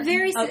 Yeah, it's a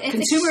very...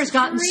 consumer has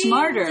gotten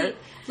smarter.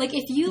 Like,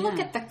 if you look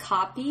at the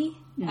copy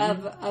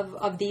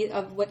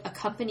of what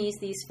accompanies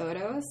these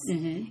photos,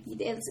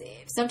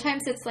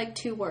 sometimes it's like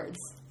 2 words.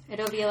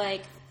 It'll be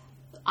like,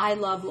 I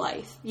love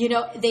life.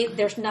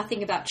 There's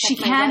nothing about check she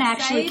can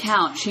actually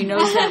count. She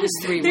knows that was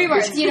 3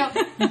 words. 3 words,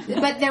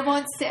 but there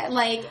won't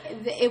say,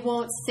 it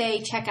won't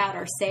say check out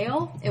our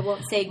sale. It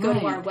won't say go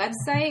to our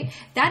website.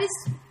 That is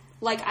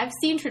Like, I've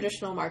seen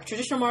traditional marketing.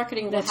 Traditional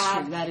marketing will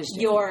have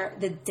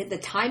the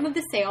time of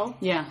the sale,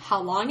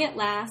 how long it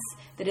lasts,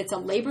 that it's a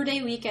Labor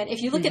Day weekend.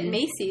 If you look at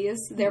Macy's,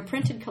 their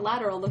printed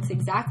collateral looks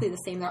exactly the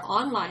same. Their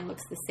online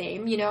looks the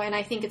same, and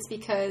I think it's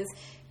because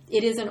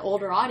it is an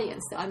older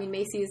audience. I mean,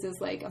 Macy's is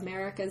like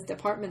America's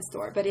department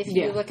store. But if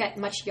you look at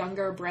much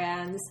younger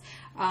brands,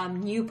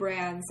 new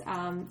brands,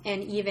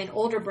 and even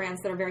older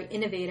brands that are very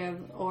innovative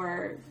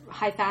or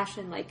high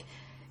fashion, like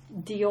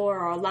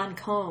Dior or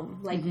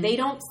Lancôme, like they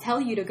don't tell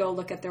you to go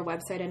look at their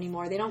website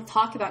anymore. They don't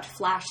talk about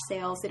flash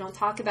sales. They don't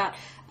talk about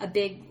a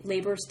big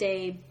Labor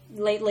Day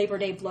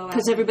blowout.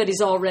 Because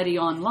everybody's already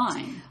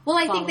online. Well,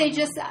 I think they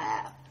just...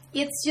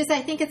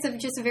 I think it's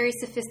just a very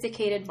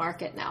sophisticated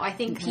market now. I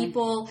think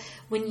people,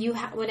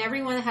 when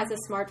everyone has a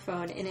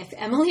smartphone, and if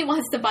Emily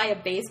wants to buy a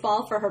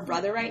baseball for her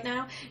brother right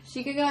now,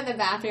 she could go in the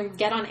bathroom,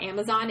 get on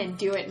Amazon, and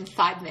do it in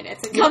 5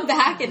 minutes, and come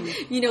back, and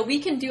we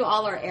can do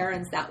all our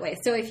errands that way.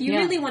 So if you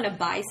really want to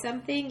buy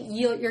something,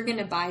 you're going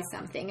to buy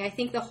something. I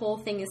think the whole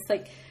thing is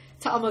like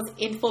to almost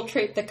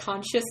infiltrate the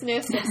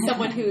consciousness of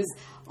someone who's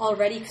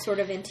already sort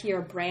of into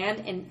your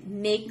brand and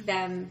make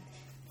them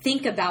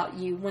think about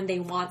you when they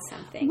want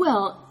something.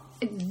 Well,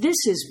 this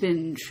has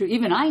been true.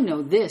 Even I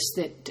know this,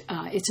 that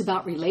it's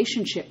about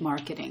relationship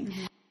marketing.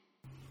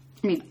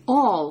 I mean,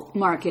 all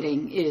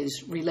marketing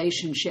is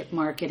relationship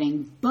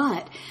marketing,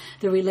 but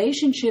the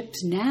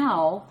relationships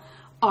now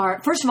are,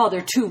 first of all,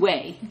 they're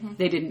two-way.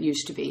 They didn't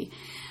used to be.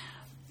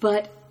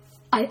 But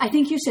I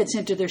think you said,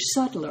 Cinta, they're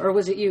subtler, or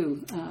was it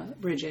you,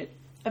 Bridget?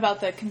 About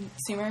the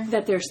consumer?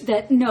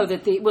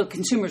 Well,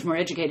 consumer's more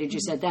educated, you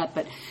said that,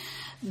 but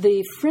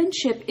the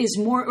friendship is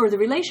more, or the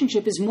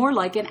relationship is more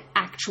like an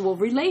actual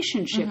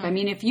relationship. I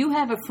mean, if you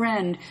have a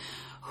friend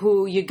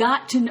who you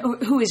got to know,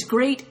 who is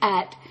great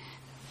at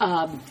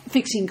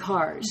fixing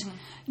cars,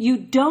 you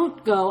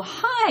don't go,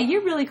 "Hi,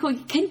 you're really cool.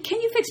 Can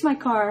you fix my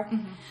car?"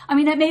 I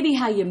mean, that may be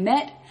how you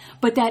met,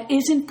 but that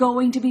isn't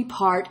going to be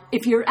part,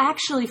 if you're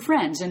actually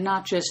friends and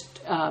not just,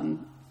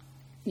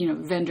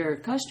 vendor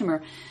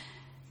customer.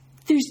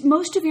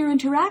 Most of your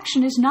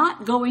interaction is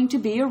not going to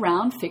be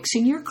around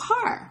fixing your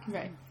car.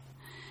 Right.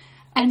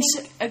 I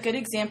think a good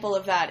example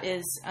of that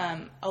is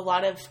a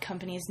lot of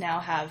companies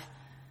now have,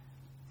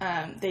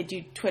 they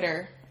do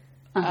Twitter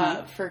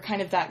for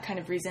kind of that kind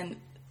of reason.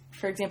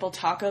 For example,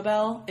 Taco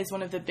Bell is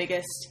one of the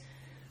biggest,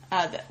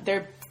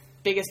 their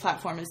biggest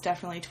platform is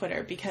definitely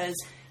Twitter, because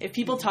if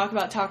people talk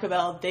about Taco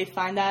Bell, they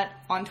find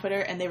that on Twitter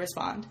and they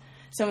respond.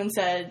 Someone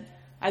said,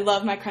 "I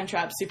love my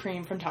Crunchwrap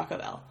Supreme from Taco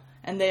Bell."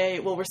 And they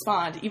will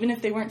respond. Even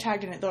if they weren't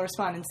tagged in it, they'll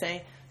respond and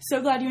say,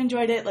 "So glad you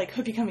enjoyed it. Like,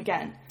 hope you come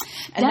again."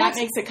 And that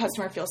makes the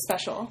customer feel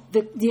special.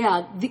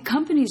 The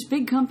companies,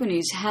 big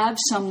companies, have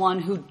someone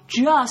who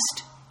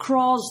just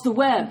crawls the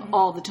web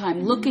all the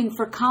time looking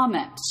for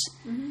comments.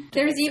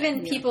 There's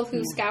even people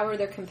who scour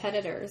their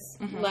competitors.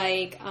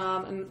 Like,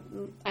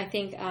 I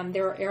think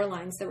there were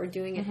airlines that were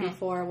doing it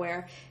before,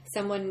 where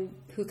someone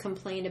who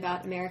complained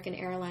about American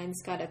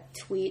Airlines got a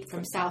tweet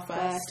from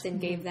Southwest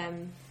and gave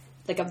them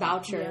like a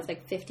voucher of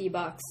like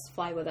 $50,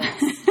 fly with us.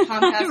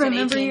 Comcast and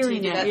AT&T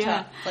do that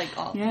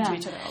to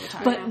each other all the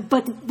time.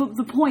 But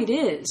the point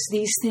is,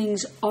 these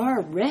things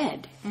are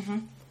read.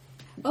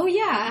 Oh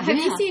yeah, have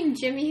you seen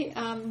Jimmy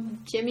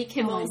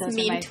Kimmel's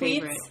mean tweets?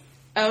 Favorite.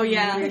 Oh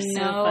yeah, they're so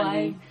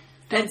funny.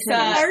 I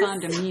don't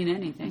respond to mean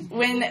anything.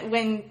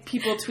 When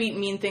people tweet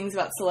mean things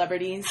about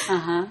celebrities,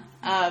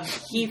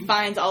 he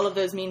finds all of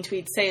those mean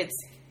tweets. Say it's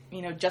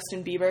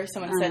Justin Bieber,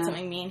 someone said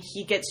something mean,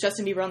 he gets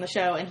Justin Bieber on the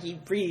show and he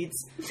reads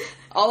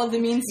all of the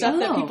mean stuff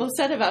that people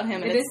said about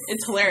him, and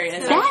it's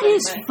hilarious. That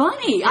is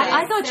funny.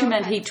 I thought you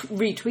meant he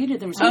retweeted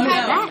them. Oh,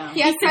 no.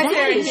 He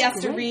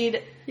has to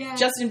read,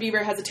 Justin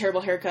Bieber has a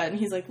terrible haircut, and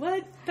he's like,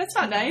 "What? That's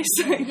not nice."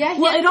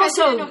 Well, it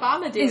also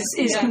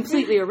is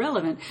completely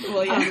irrelevant.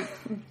 Well,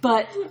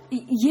 but,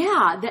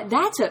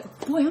 that's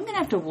boy, I'm going to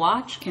have to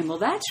watch Kimmel.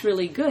 That's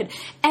really good.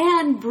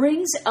 And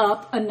brings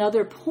up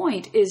another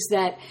point, is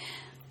that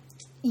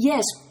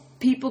yes,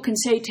 people can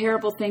say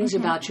terrible things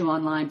about you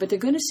online, but they're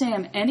going to say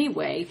them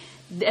anyway.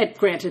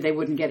 Granted, they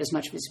wouldn't get as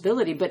much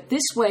visibility, but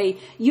this way,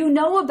 you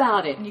know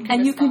about it,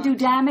 and you can do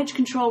damage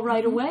control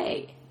right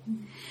away.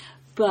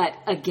 But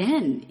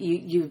again,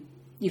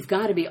 you've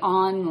got to be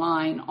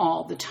online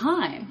all the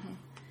time.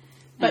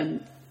 But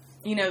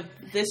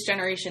this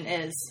generation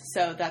is,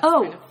 so that's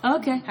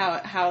kind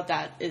of how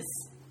that is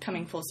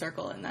coming full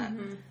circle in that.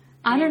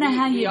 I don't know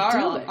how you do it. We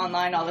are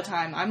online all the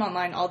time. I'm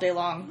online all day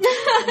long.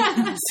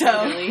 So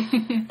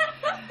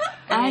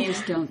I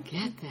just don't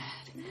get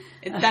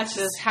that. That's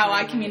just how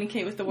I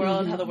communicate with the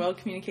world, how the world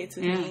communicates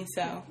with me.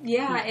 So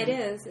it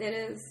is. It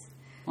is.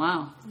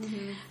 Wow.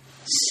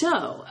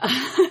 So,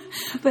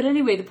 but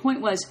anyway, the point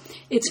was,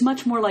 it's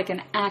much more like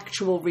an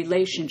actual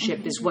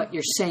relationship is what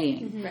you're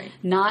saying. Right.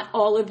 Not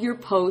all of your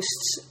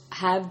posts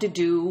have to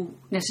do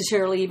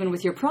necessarily even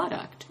with your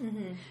product.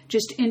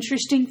 Just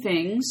interesting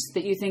things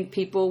that you think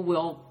people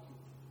will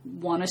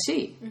want to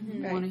see,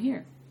 want to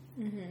hear.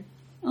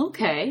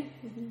 Okay.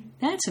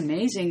 That's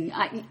amazing.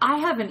 I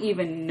haven't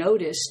even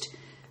noticed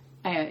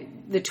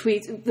the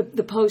tweets,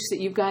 the posts that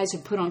you guys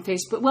have put on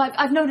Facebook. Well,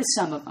 I've noticed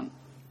some of them,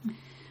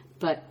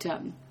 but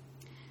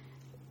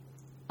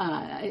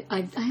I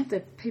have to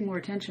pay more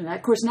attention to that.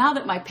 Of course, now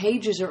that my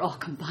pages are all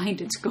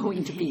combined, it's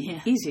going to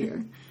be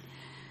easier.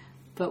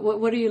 But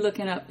what are you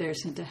looking up there,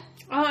 Cinta?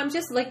 Oh, I'm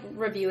just like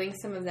reviewing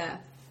some of the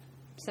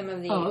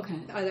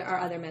our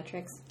other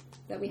metrics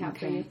that we have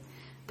for you.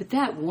 But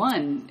that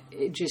one,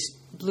 it just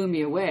blew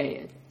me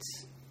away.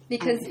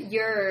 Because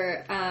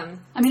you're...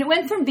 it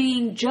went from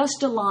being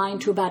just a line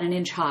to about an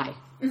inch high.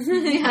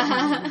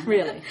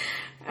 Really.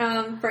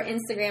 For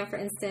Instagram, for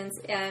instance,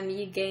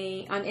 you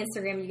gain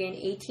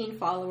 18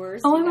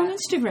 followers. Oh, I'm on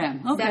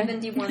Instagram. Okay.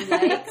 71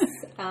 likes.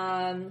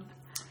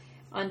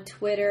 On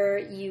Twitter,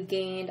 you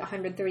gained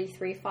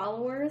 133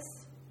 followers.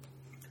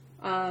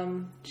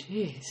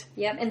 Jeez.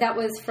 Yep, and that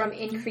was from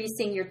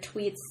increasing your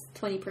tweets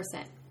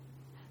 20%.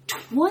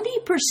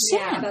 20%?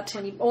 Yeah, about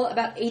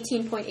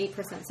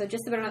 18.8%. So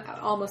just about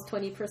almost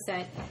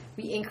 20%.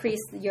 We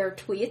increased your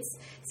tweets.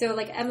 So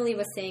like Emily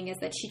was saying, is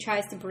that she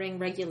tries to bring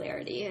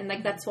regularity, and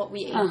like that's what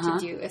we aim to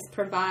do, is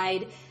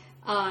provide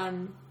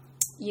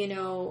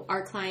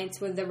our clients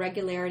with the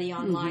regularity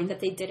online that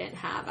they didn't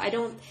have. I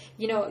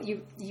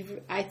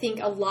think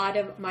a lot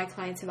of my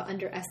clients have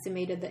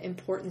underestimated the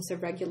importance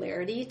of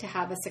regularity to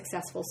have a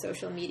successful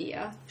social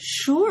media.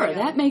 Sure,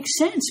 that makes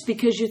sense,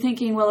 because you're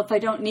thinking, well, if I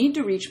don't need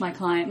to reach my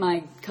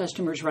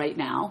customers right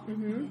now,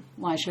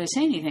 why should I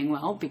say anything?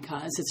 Well,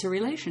 because it's a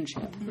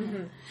relationship.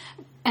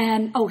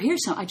 And,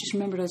 here's something. I just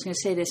remembered I was going to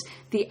say this.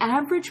 The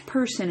average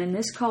person in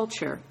this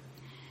culture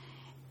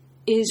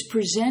is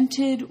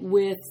presented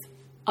with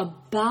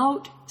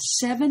about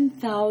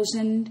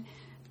 7,000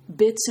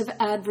 bits of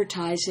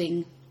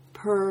advertising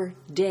per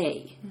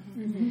day.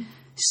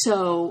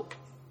 So,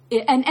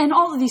 and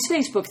all of these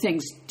Facebook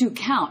things do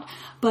count.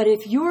 But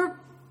if your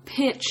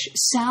pitch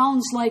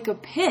sounds like a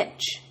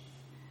pitch,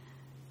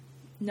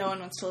 no one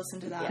wants to listen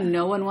to that.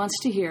 No one wants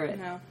to hear it.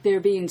 No. They're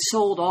being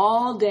sold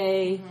all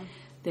day.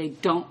 They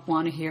don't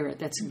want to hear it.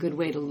 That's a good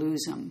way to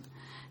lose them.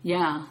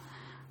 Yeah.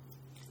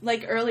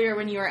 Like earlier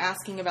when you were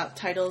asking about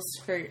titles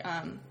for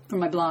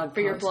my blog,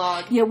 your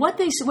blog. Yeah, what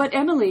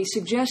Emily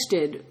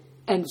suggested,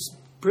 and it's a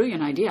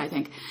brilliant idea, I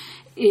think,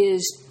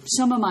 is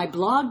some of my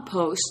blog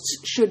posts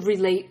should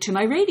relate to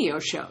my radio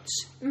shows.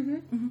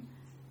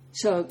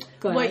 So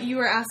go ahead. What you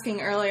were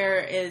asking earlier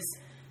is,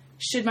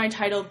 should my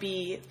title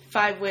be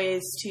 5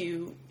 ways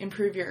to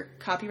improve your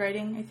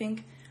copywriting? I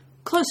think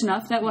close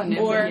enough. That wasn't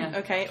it.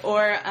 Okay.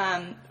 Or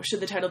should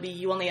the title be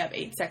 "You only have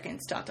 8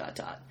 seconds." ...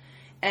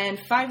 And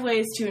 5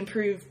 ways to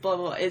improve blah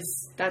blah blah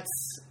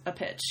that's a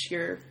pitch.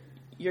 You're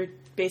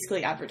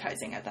basically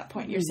advertising at that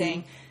point. You're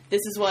saying, this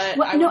is what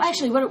what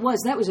it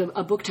was, that was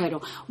a book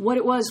title. What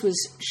it was,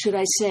 should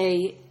I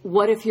say,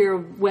 what if your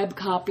web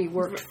copy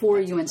worked for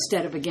you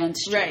instead of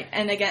against you? Right.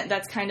 And again,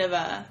 that's kind of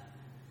a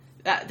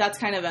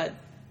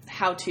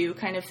how-to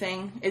kind of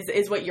thing,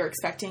 is what you're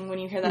expecting when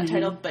you hear that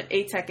title. But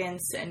 8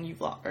 seconds and you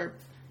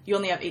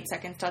only have 8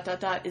 seconds, ...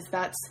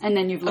 and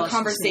then you've lost a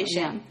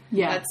conversation.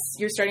 Yeah.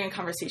 You're starting a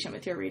conversation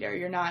with your reader.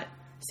 You're not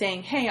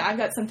saying, hey, I've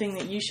got something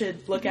that you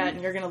should look at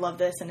and you're going to love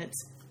this, and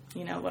it's,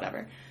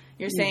 whatever.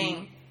 You're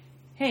saying,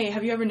 hey,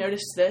 have you ever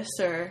noticed this,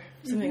 or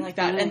something like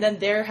that? And then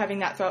they're having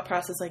that thought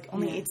process, like,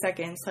 only 8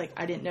 seconds, like,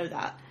 I didn't know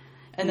that.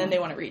 And then they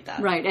want to read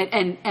that. Right.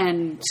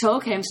 And so,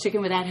 okay, I'm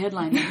sticking with that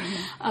headline.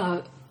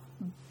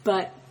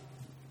 But...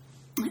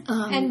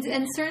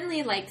 and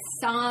certainly, like,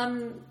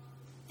 some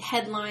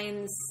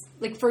headlines,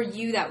 like, for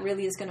you, that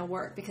really is going to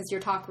work because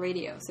you're talk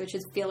radio, so it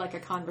should feel like a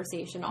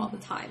conversation all the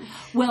time.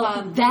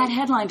 Well, that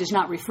headline does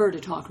not refer to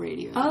talk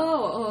radio.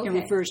 Oh, okay.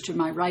 It refers to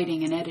my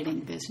writing and editing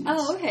business.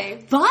 Oh,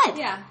 okay. But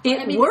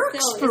it works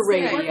for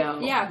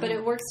radio. But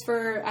it works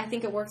I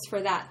think it works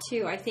for that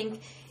too. I think,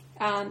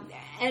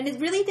 and it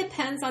really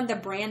depends on the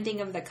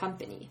branding of the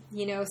company.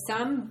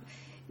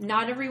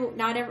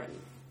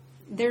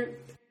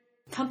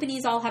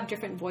 Companies all have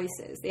different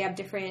voices. They have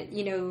different,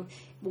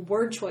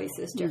 word choice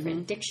is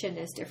different. Diction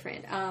is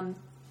different.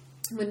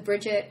 When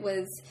Bridget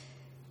was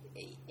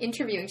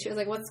interviewing, she was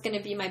like, what's going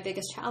to be my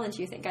biggest challenge,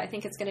 you think? I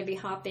think it's going to be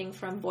hopping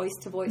from voice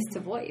to voice to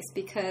voice,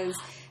 because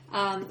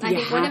I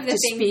think one of the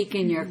things... speak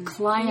in your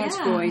client's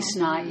voice,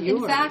 not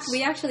yours. In fact,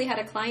 we actually had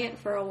a client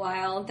for a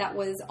while that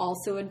was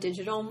also a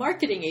digital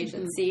marketing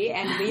agency,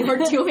 and we were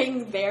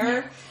doing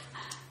their...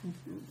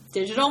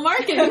 digital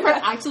marketing. We were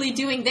actually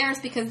doing theirs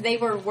because they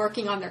were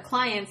working on their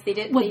clients. They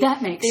didn't. That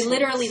makes sense. They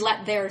literally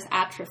let theirs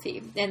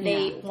atrophy, and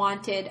they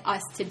wanted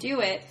us to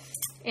do it.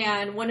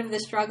 And one of the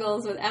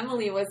struggles with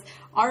Emily was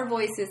our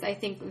voice is, I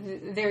think,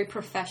 very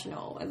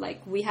professional.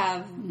 Like, we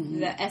have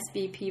the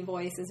SVP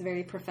voice is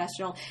very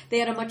professional. They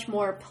had a much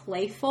more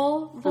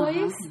playful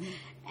voice.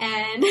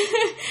 And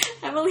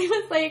Emily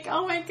was like,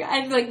 oh my God.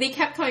 And like, they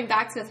kept coming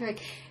back to us. They're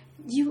like,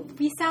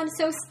 we sound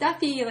so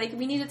stuffy, like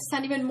we need it to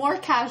sound even more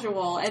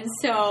casual. And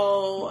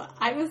so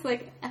I was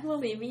like,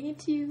 Emily, we need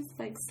to use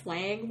like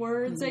slang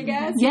words, I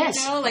guess. Yes.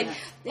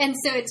 And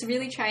so it's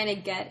really trying to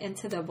get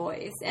into the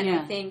voice. And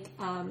I think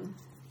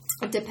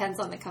It depends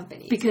on the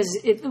company. Because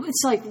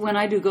it's like when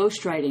I do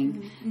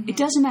ghostwriting, it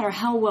doesn't matter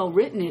how well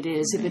written it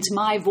is. If it's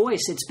my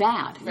voice, it's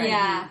bad. Right.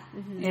 Yeah.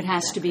 It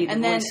has to be the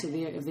voice of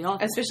the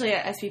author. Especially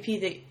at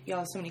SVP, that y'all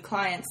have so many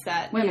clients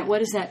that... Wait a minute, what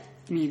does that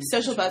mean?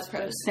 Social Buzz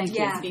Pros. Thank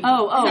you.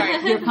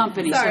 Sorry. Your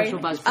company, Sorry. Social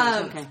Buzz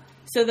Pros, okay.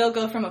 So they'll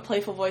go from a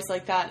playful voice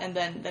like that, and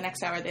then the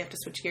next hour they have to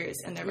switch gears,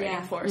 and they're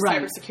writing for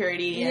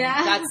cybersecurity, and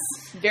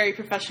that's very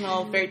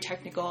professional, very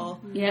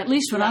technical. Yeah, at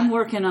least when I'm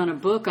working on a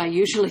book, I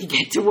usually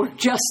get to work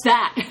just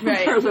that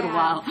for a little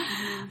while.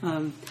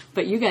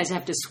 But you guys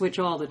have to switch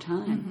all the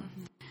time.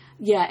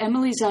 Yeah,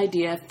 Emily's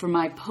idea for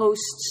my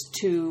posts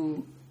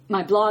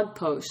my blog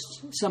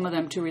posts, some of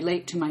them to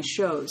relate to my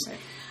shows. Right.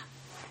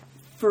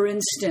 For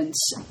instance,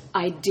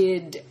 I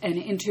did an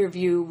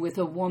interview with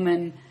a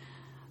woman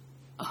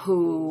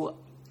who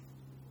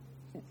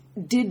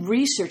did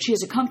research. She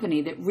has a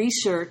company that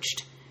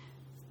researched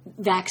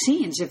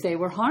vaccines, if they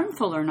were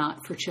harmful or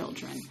not for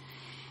children.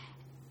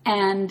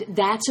 And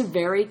that's a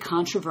very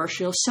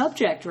controversial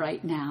subject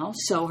right now.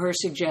 So her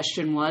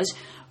suggestion was,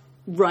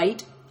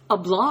 write a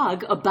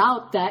blog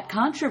about that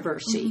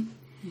controversy.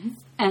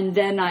 And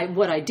then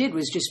what I did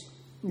was just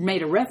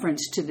made a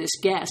reference to this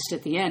guest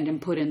at the end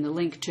and put in the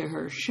link to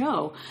her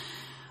show.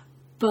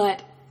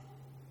 But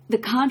the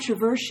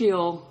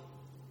controversial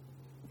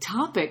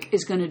topic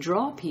is going to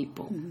draw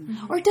people.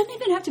 Or it doesn't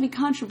even have to be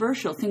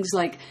controversial. Things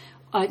like,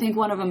 I think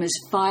one of them is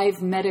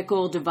 5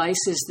 medical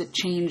devices that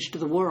changed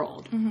the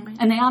world.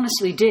 And they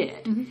honestly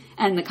did.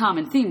 And the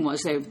common theme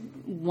was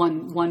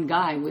one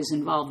guy was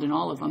involved in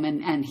all of them,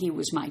 and he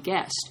was my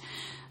guest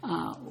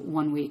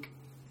one week.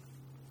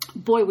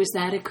 Boy, was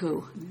that a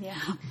coup. Yeah.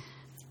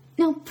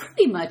 Now,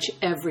 pretty much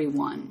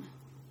everyone,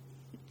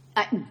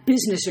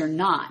 business or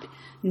not,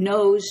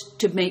 knows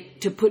to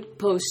put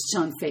posts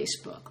on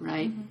Facebook,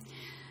 right?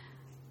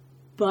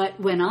 But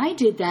when I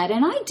did that,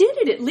 and I did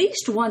it at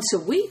least once a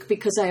week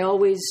because I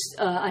always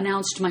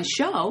announced my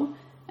show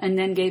and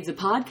then gave the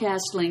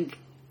podcast link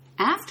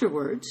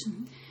afterwards.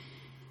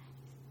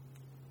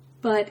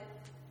 But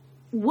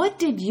what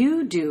did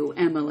you do,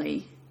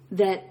 Emily,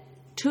 that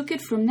took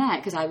it from that?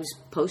 Because I was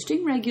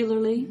posting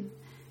regularly.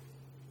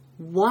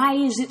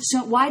 Why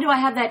do I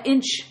have that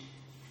inch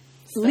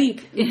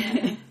leap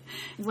in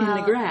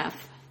the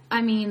graph?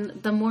 I mean,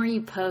 the more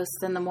you post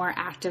and the more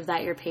active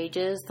that your page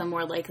is, the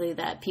more likely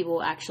that people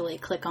will actually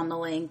click on the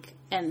link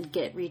and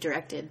get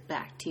redirected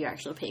back to your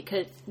actual page.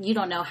 Because you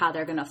don't know how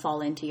they're going to fall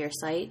into your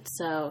site.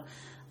 So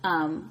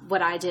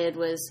what I did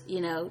was,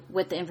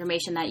 with the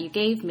information that you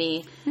gave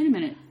me... Wait a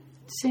minute.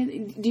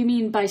 Do you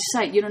mean by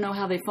site? You don't know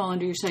how they fall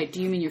into your site.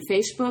 Do you mean your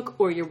Facebook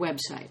or your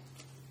website?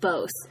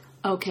 Both.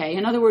 Okay.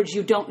 In other words,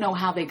 you don't know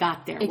how they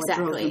got there.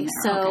 Exactly. What drove them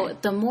there. So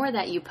the more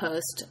that you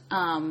post...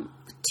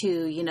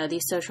 to,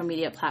 these social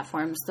media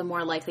platforms, the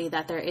more likely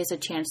that there is a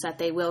chance that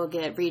they will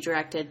get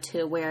redirected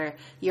to where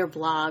your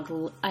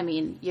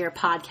your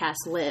podcast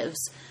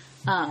lives.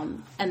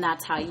 And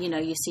that's how,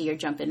 you see your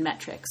jump in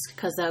metrics,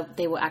 because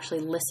they will actually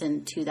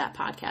listen to that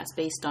podcast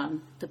based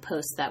on the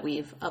posts that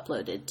we've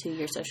uploaded to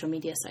your social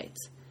media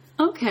sites.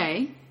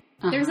 Okay.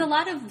 There's a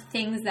lot of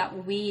things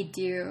that we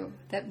do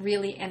that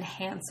really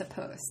enhance a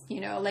post.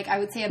 Like I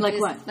would say a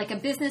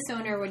business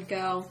owner would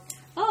go...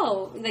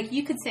 Oh, like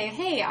you could say,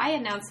 hey, I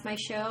announced my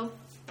show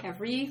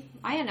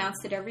I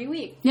announced it every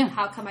week. Yeah.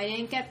 How come I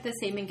didn't get the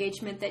same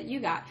engagement that you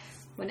got?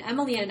 When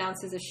Emily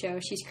announces a show,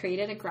 she's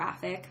created a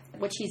graphic.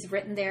 What she's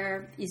written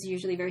there is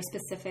usually very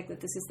specific,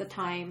 that this is the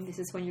time, this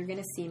is when you're going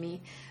to see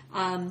me.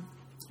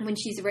 When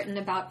she's written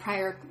about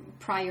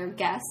prior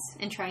guests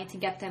and trying to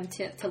get them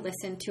to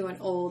listen to an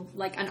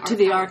archive. To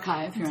the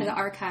archive. Right. To the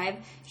archive.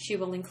 She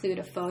will include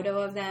a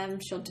photo of them.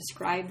 She'll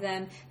describe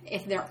them.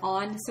 If they're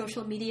on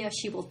social media,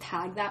 she will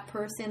tag that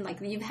person. Like,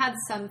 you've had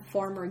some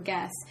former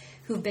guests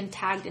who've been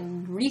tagged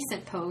in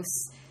recent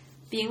posts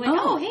being like,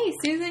 oh hey,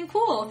 Susan,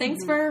 cool.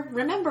 Thanks for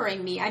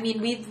remembering me. I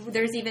mean,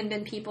 there's even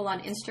been people on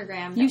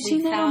Instagram. You've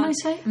seen that on my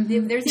site?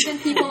 There's even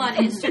people on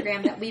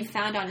Instagram that we've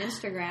found on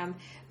Instagram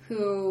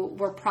who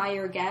were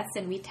prior guests,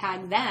 and we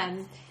tagged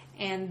them,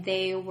 and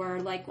they were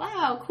like,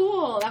 wow,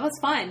 cool, that was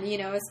fun.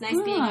 It's nice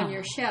being on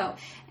your show.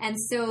 And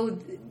so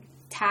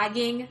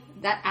tagging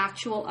that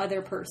actual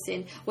other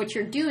person, what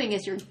you're doing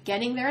is you're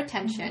getting their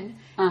attention,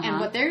 and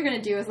what they're going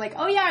to do is like,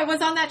 oh yeah, I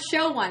was on that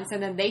show once,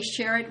 and then they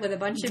share it with a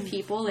bunch of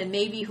people, and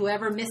maybe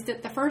whoever missed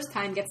it the first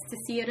time gets to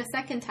see it a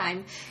second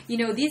time.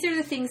 These are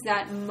the things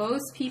that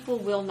most people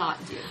will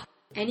not do.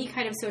 Any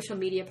kind of social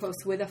media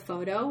post with a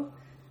photo,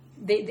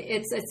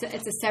 it's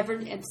a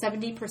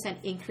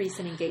 70% increase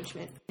in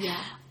engagement.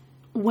 Yeah.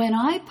 When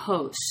I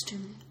post,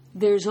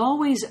 there's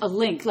always a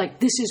link, like,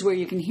 this is where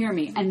you can hear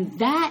me, and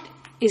that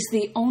is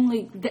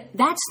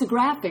that's the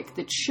graphic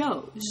that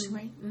shows.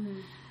 Right.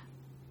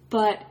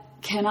 But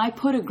can I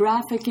put a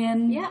graphic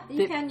in? Yeah,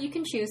 you can. You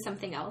can choose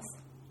something else.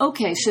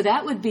 Okay, so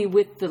that would be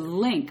with the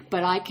link,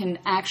 but I can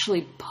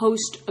actually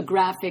post a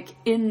graphic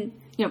in,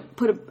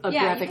 put a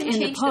graphic in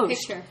the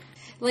post. The picture.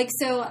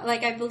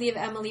 I believe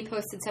Emily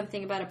posted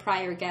something about a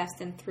prior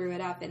guest and threw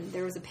it up, and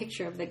there was a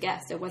picture of the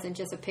guest. It wasn't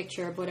just a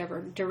picture of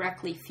whatever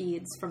directly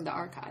feeds from the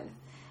archive.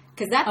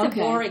 because that's a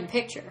boring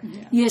picture.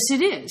 Yeah. Yes,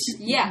 it is.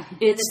 Yeah.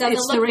 It's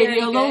the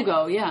radio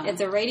logo, yeah.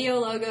 It's a radio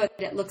logo.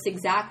 It looks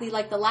exactly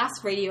like the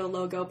last radio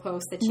logo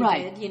post that you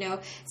did, you know,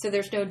 so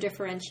there's no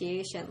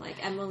differentiation.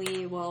 Like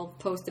Emily will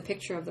post a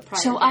picture of the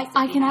prior. So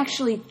I can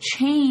actually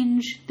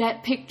change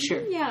that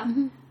picture. Yeah.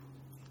 Mm-hmm.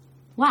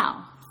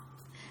 Wow.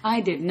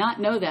 I did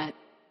not know that.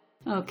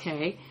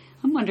 Okay.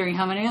 I'm wondering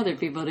how many other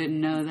people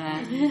didn't know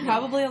that.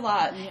 Probably a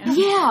lot.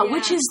 Yeah,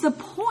 which is the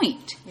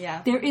point.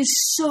 Yeah. There is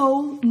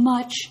so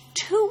much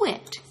to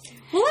it.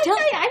 Well,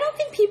 I don't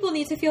think people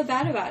need to feel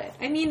bad about it.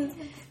 I mean,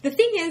 the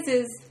thing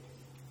is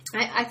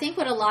I think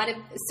what a lot of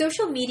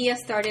social media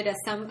started as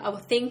a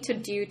thing to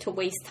do to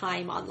waste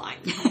time online.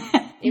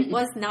 It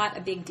was not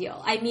a big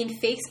deal. I mean,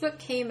 Facebook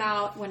came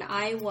out when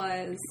I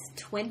was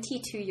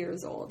 22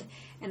 years old.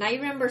 And I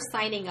remember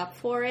signing up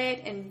for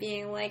it and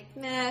being like,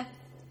 nah,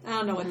 I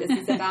don't know what this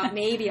is about.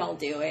 Maybe I'll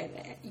do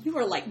it. You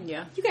were like,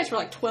 you guys were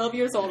like 12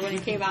 years old when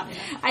it came out.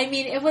 I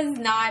mean, it was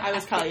not. I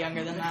was probably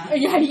younger than that.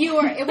 Yeah, you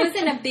were. It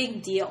wasn't a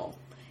big deal.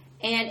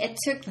 And it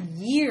took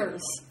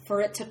years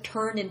for it to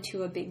turn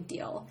into a big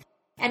deal.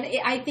 And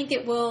I think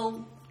it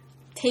will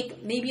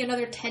take maybe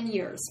another 10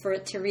 years for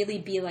it to really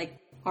be like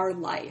our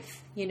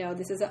life. You know,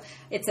 this is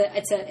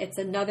it's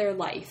another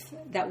life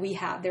that we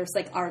have. There's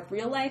like our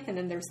real life, and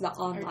then there's the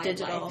online our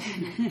digital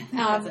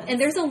life. And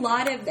there's a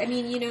lot of, I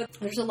mean, you know,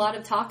 there's a lot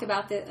of talk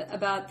about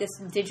this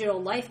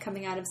digital life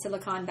coming out of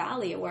Silicon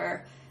Valley,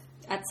 where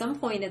at some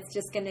point it's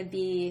just going to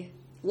be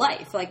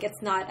life. Like,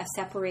 it's not a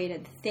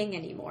separated thing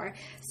anymore.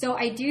 So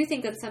I do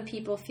think that some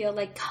people feel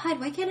like, God,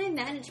 why can't I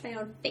manage my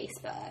own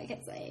Facebook?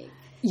 It's like,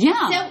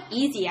 it's so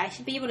easy. I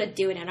should be able to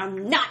do it, and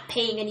I'm not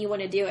paying anyone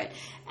to do it.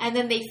 And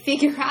then they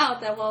figure out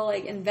that, well,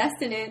 like,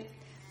 invest in it,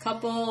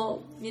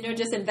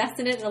 just invest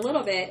in it a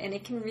little bit, and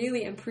it can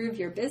really improve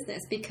your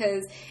business.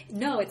 Because,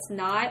 no, it's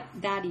not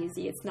that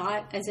easy. It's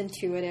not as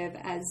intuitive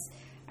as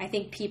I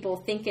think people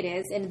think it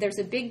is. And there's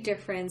a big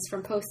difference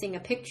from posting a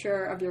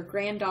picture of your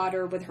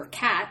granddaughter with her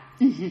cat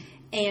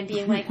and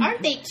being like,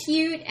 aren't they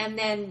cute? And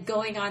then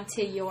going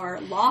onto your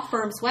law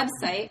firm's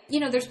website. You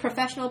know, there's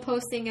professional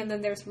posting, and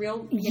then there's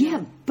real.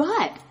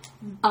 But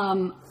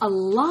a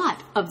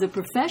lot of the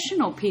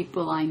professional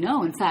people I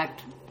know, in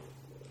fact,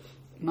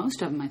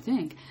 most of them, I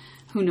think,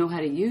 who know how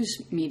to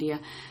use media,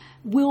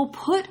 will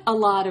put a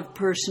lot of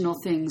personal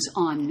things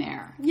on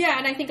there. Yeah,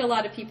 and I think a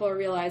lot of people are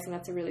realizing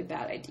that's a really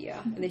bad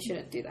idea, and they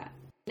shouldn't do that.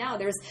 Now,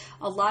 there's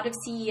a lot of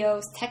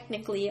CEOs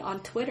technically on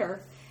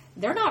Twitter.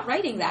 They're not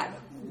writing that.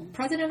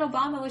 President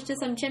Obama was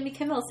just on Jimmy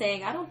Kimmel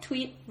saying, I don't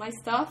tweet my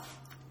stuff.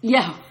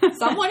 Yeah.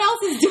 Someone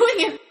else is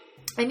doing it.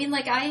 I mean,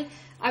 like,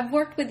 I've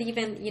worked with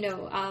even,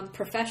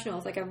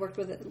 professionals. Like, I've worked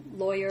with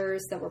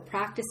lawyers that were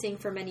practicing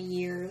for many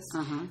years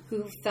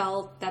who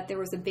felt that there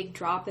was a big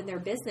drop in their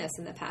business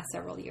in the past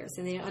several years,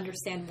 and they didn't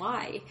understand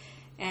why.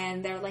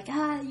 And they're like,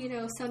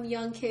 some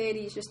young kid,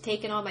 he's just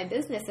taking all my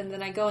business. And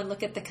then I go and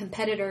look at the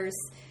competitor's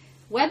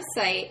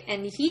website,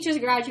 and he just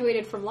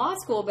graduated from law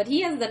school, but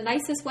he has the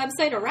nicest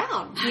website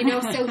around,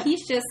 so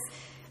he's just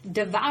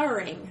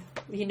devouring,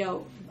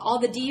 all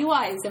the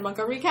DUIs in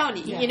Montgomery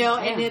County,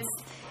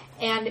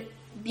 and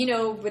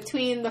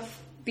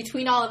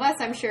between all of us,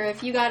 I'm sure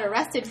if you got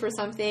arrested for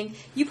something,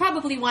 you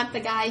probably want the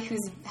guy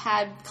who's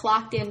had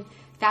clocked in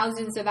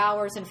thousands of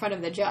hours in front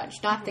of the judge,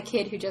 not the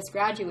kid who just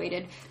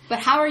graduated. But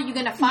how are you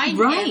going to find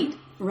him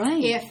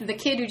if the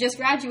kid who just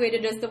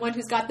graduated is the one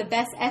who's got the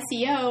best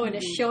SEO and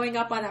is showing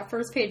up on that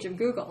first page of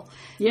Google,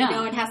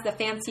 and has the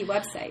fancy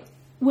website?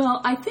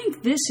 Well, I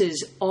think this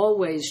is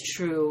always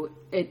true,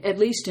 at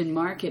least in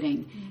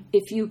marketing.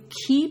 If you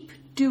keep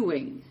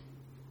doing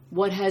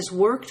what has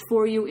worked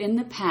for you in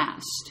the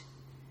past,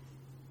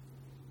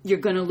 you're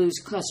going to lose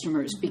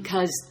customers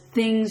because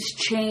things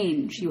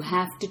change. You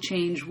have to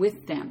change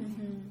with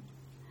them.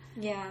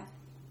 Yeah.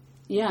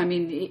 Yeah, I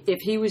mean, if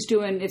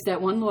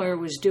that one lawyer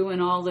was doing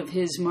all of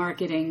his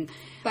marketing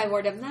by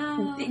word of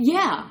mouth.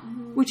 Yeah,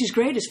 which is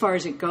great as far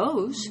as it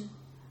goes.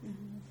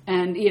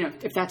 And,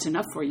 if that's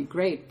enough for you,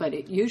 great, but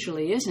it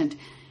usually isn't.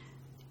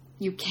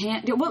 You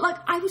can't do, well, like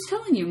I was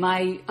telling you,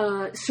 my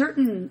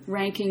certain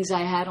rankings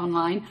I had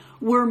online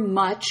were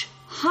much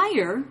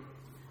higher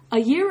a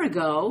year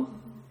ago,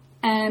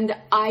 and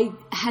I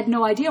had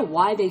no idea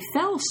why they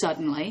fell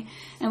suddenly.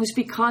 And it was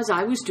because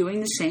I was doing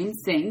the same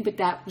thing, but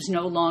that was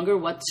no longer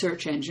what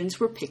search engines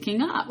were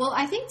picking up. Well,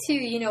 I think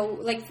too,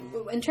 like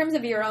in terms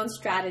of your own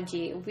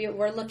strategy,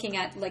 we're looking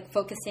at like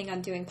focusing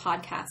on doing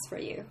podcasts for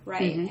you,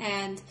 right?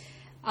 And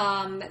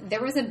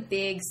there was a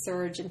big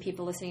surge in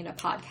people listening to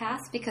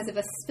podcasts because of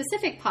a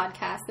specific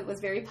podcast that was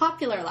very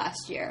popular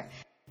last year.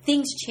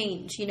 Things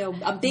change,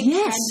 a big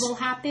trend will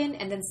happen,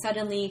 and then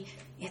suddenly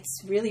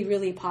it's really,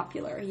 really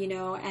popular,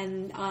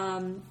 and,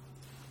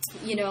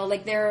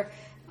 like and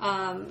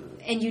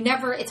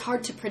it's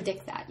hard to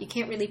predict that. You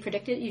can't really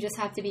predict it. You just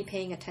have to be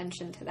paying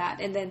attention to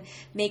that, and then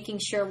making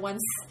sure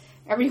once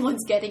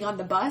everyone's getting on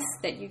the bus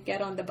that you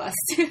get on the bus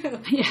too.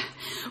 Yeah.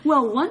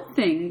 Well, one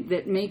thing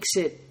that makes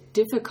it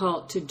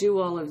difficult to do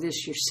all of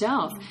this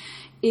yourself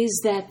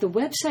is that the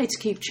websites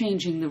keep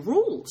changing the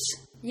rules.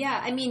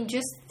 Yeah, I mean,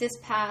 just this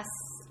past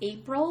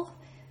April,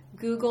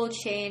 Google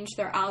changed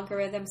their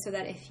algorithm so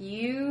that if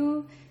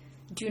you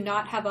do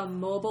not have a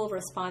mobile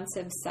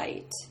responsive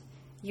site,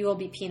 you will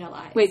be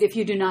penalized. Wait, if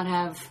you do not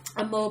have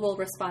a mobile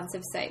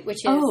responsive site,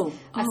 which is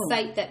a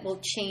site that will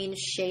change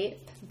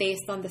shape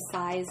based on the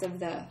size of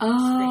the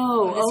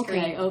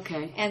screen.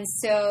 Okay. And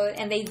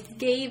they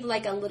gave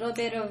like a little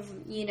bit of,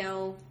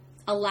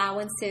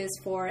 allowances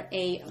for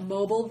a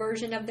mobile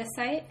version of the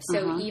site.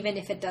 So even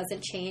if it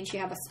doesn't change, you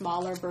have a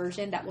smaller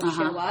version that will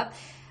show up.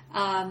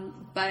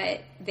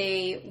 But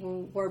they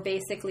were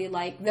basically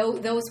like,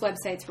 those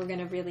websites were going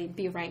to really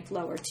be ranked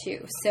lower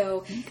too.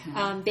 So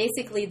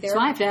basically So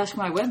I have to ask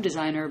my web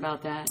designer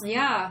about that.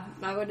 Yeah,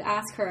 I would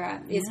ask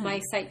her, is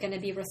my site going to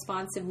be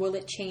responsive? Will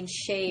it change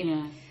shape?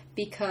 Yeah.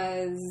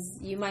 Because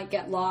you might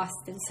get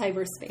lost in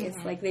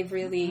cyberspace. Like they've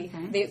really,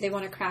 they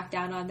want to crack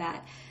down on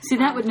that. See,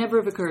 that would never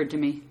have occurred to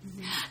me.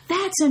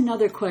 That's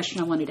another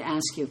question I wanted to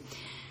ask you.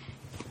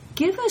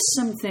 Give us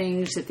some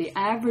things that the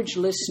average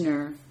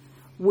listener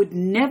would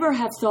never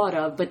have thought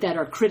of, but that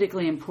are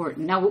critically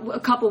important. Now, a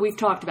couple we've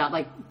talked about,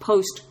 like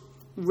post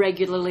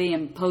regularly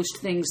and post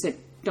things that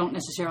don't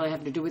necessarily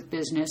have to do with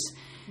business,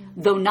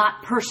 though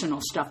not personal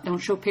stuff. Don't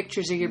show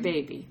pictures of your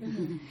baby.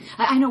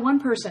 I know one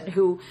person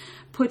who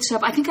puts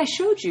up, I think I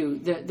showed you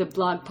the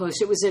blog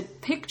post. It was a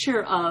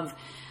picture of,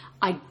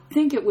 I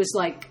think it was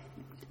like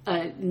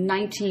a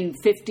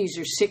 1950s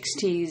or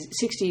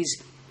 60s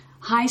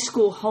high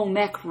school home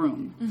ec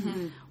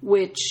room,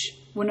 which,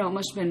 well, no, it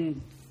must have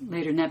been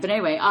later than that. But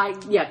anyway,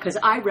 because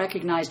I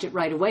recognized it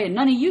right away, and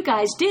none of you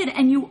guys did,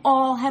 and you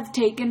all have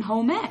taken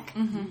home ec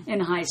in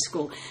high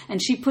school.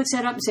 And she puts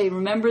that up and say,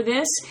 remember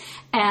this?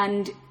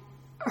 And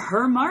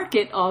her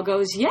market all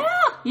goes, yeah,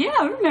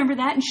 I remember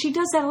that. And she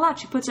does that a lot.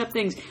 She puts up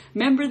things,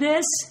 remember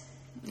this?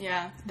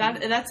 Yeah,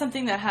 that's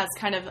something that has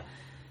kind of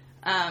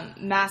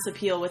mass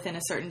appeal within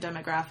a certain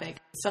demographic.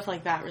 Stuff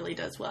like that really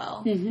does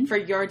well for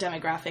your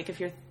demographic. If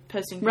you're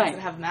posting things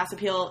that have mass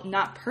appeal,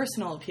 not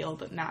personal appeal,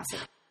 but mass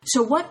appeal.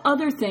 So what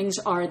other things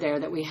are there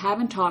that we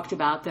haven't talked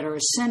about that are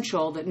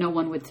essential that no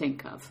one would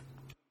think of?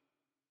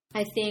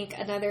 I think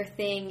another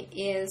thing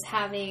is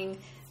having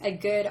a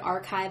good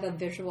archive of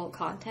visual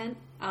content.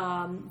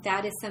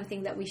 That is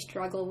something that we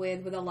struggle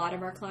with a lot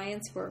of our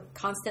clients. We're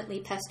constantly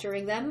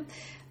pestering them,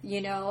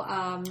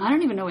 I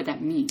don't even know what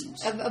that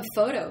means. Of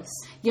photos.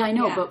 Yeah, I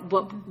know,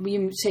 but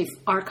when you say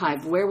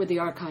archive, where would the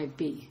archive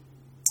be?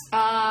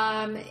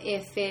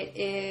 If it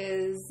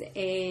is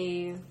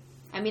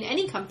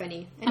any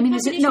company.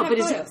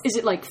 Is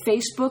it like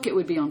Facebook? It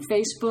would be on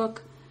Facebook,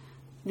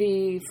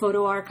 the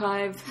photo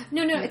archive?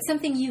 No, it's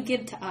something you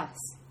give to us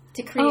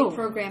to create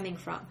programming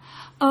from.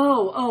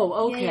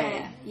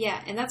 Okay.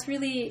 Yeah, and that's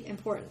really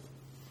important.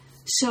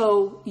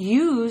 So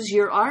use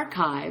your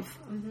archive.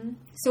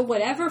 So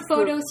whatever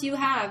photos you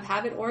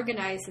have it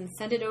organized and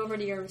send it over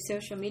to your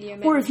social media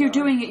manager. Or if you're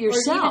doing it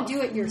yourself. Or even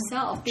do it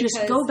yourself.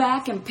 Just go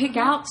back and pick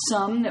out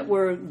some that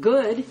were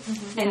good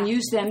and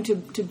use them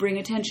to bring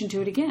attention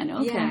to it again.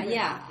 Okay.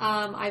 Yeah.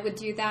 I would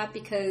do that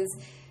because,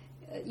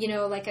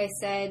 like I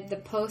said, the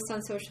posts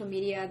on social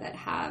media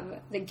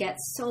that get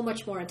so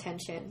much more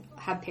attention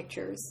have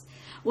pictures.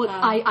 Well,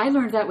 I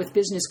learned that with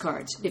business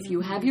cards. If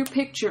you have your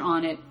picture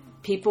on it,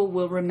 people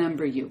will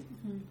remember you.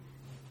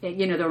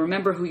 They'll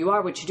remember who you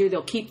are, what you do.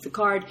 They'll keep the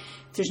card.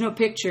 If there's no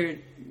picture,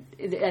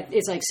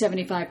 it's like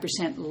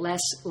 75% less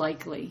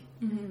likely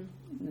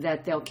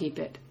that they'll keep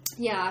it.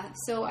 Yeah.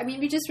 So,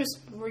 we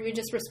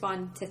just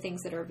respond to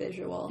things that are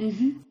visual.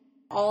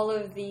 All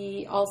of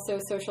the also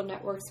social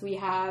networks we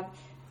have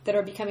that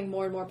are becoming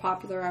more and more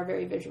popular are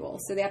very visual.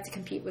 So they have to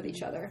compete with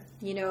each other.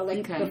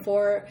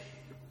 Before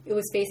it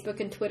was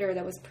Facebook and Twitter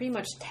that was pretty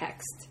much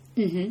text.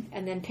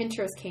 And then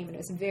Pinterest came and it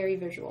was very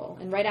visual.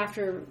 And right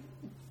after,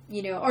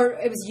 or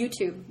it was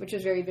YouTube, which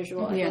was very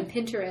visual. And then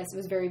Pinterest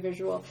was very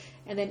visual.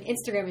 And then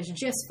Instagram is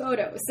just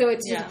photos. So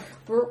it's just,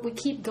 we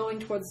keep going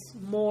towards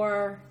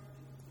more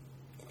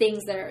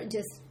things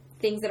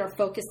that are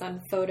focused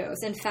on photos.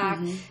 In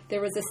fact,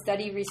 there was a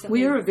study recently.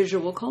 We are a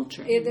visual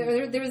culture.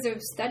 There was a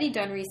study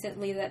done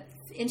recently that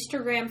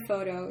Instagram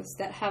photos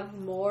that have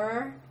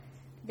more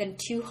than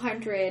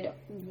 200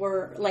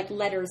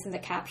 letters in the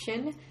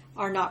caption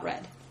are not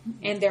read.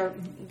 And they're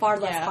far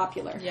less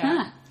popular.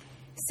 Yeah.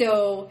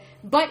 So,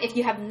 but if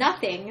you have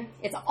nothing,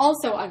 it's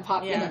also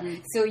unpopular. Yeah.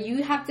 So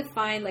you have to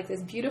find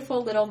this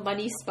beautiful little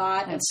money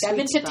spot of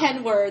 7 to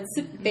 10 words,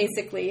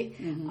 basically,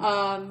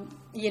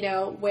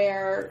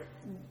 where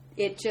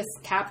it just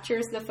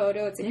captures the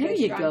photo. It's a there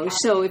you go. Caption.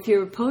 So if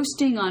you're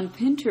posting on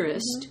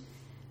Pinterest,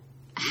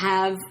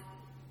 have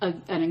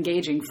an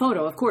engaging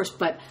photo, of course,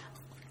 but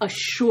a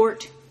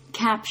short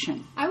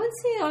caption. I would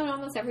say on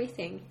almost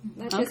everything.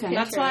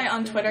 That's why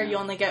on Twitter you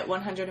only get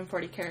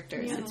 140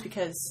 characters. Yeah. It's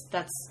because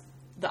that's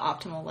the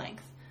optimal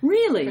length.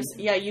 Really?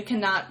 Yeah, you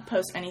cannot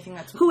post anything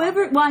that's... Well,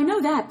 I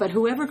know that, but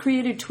whoever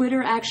created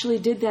Twitter actually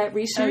did that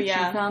research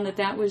and found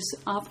that was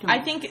optimal. I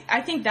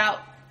think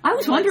that... I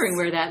was wondering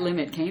where that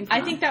limit came from.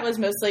 I think that was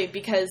mostly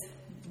because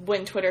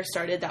when Twitter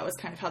started, that was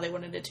kind of how they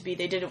wanted it to be.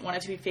 They didn't want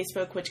it to be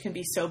Facebook, which can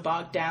be so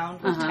bogged down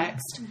with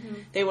text.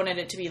 They wanted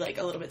it to be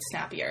a little bit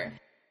snappier.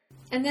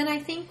 And then I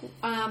think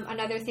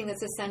another thing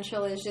that's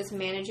essential is just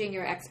managing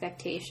your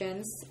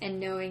expectations and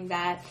knowing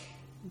that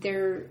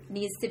there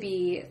needs to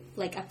be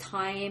like a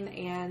time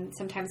and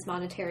sometimes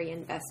monetary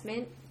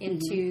investment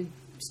into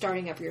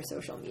starting up your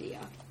social media.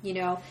 You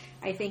know,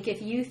 I think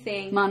if you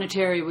think...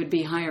 Monetary would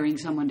be hiring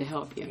someone to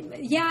help you.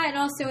 Yeah, and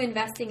also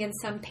investing in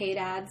some paid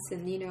ads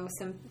and, you know,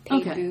 some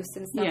paid boosts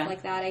and stuff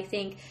like that. I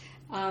think,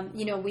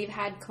 you know, we've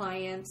had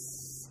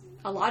clients,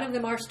 a lot of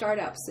them are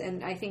startups,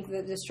 and I think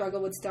that the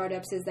struggle with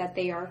startups is that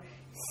they are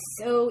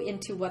so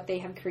into what they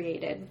have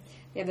created.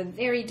 They have a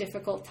very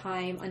difficult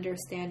time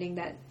understanding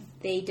that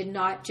they did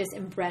not just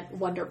invent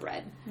Wonder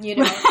Bread, you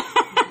know?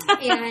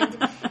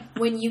 And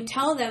when you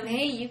tell them,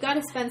 hey, you got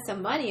to spend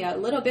some money, a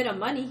little bit of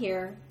money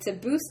here to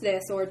boost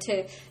this or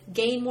to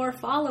gain more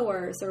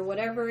followers or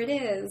whatever it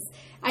is.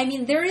 I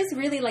mean, there is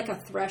really like a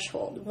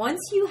threshold. Once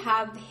you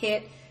have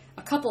hit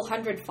a couple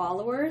hundred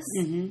followers,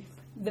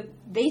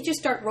 they just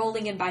start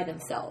rolling in by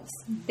themselves.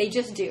 They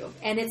just do.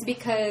 And it's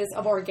because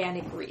of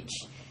organic reach.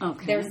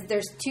 Okay.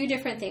 There's two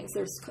different things.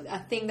 There's a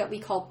thing that we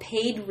call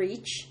paid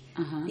reach.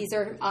 These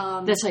are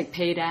that's like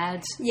paid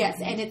ads. Yes,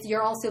 and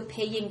you're also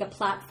paying the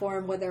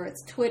platform, whether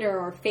it's Twitter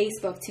or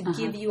Facebook, to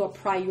give you a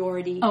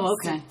priority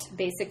seat,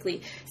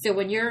 basically. So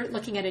when you're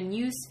looking at a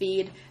news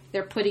feed,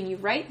 they're putting you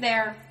right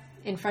there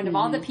in front of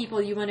all the people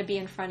you want to be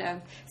in front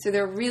of. So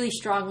they're really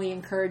strongly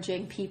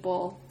encouraging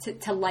people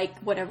to like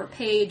whatever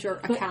page or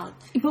account.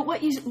 But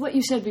what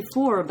you said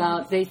before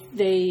about they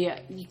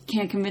you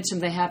can't convince them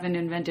they haven't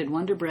invented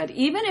Wonder Bread.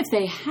 Even if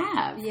they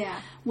have,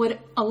 what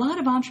a lot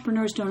of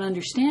entrepreneurs don't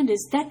understand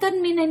is that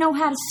doesn't mean they know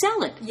how to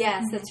sell it.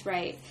 Yes, that's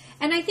right.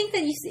 And I think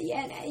that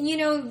you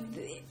know,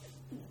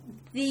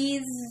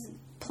 these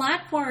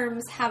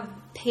platforms have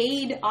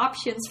paid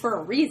options for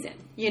a reason,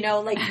 you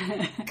know, like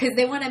because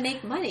they want to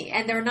make money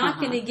and they're not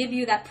going to give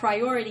you that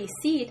priority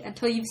seat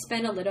until you've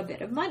spent a little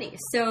bit of money.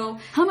 So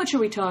how much are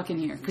we talking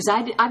here? Because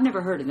I've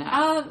never heard of that.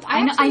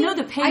 I know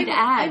the paid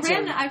ads.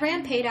 I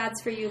ran paid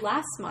ads for you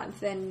last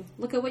month, and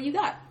look at what you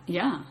got.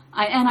 Yeah,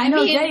 I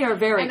know they are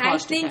very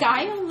cost effective. And I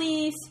think I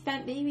only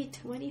spent maybe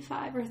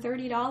 $25 or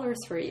 $30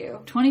 for you.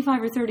 $25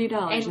 or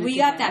 $30, and we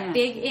got that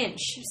big inch.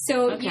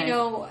 So you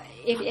know,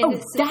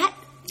 that.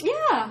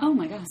 Yeah. Oh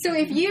my God. So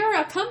if you're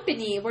a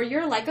company where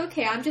you're like,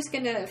 okay, I'm just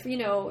going to, you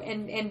know,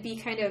 and be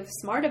kind of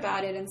smart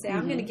about it and say,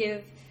 I'm going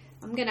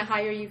to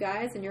hire you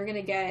guys and you're going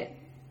to get,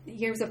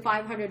 here's a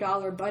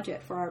 $500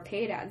 budget for our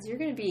paid ads. It's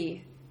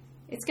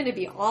going to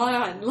be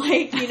on,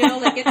 like, you know,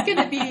 like it's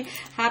going to be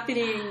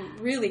happening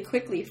really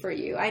quickly for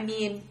you. I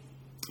mean,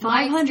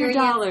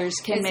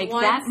 $500 can make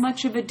that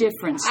much of a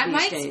difference these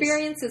my days.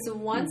 Experience is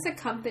once a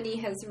company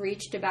has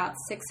reached about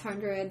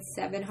 600,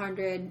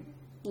 700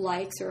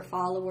 likes or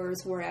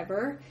followers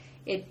wherever,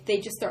 they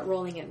just start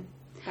rolling in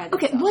by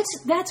themselves. Okay,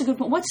 that's a good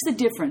point. What's the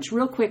difference,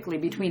 real quickly,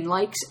 between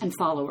likes and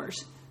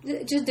followers?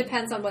 It just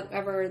depends on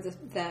whatever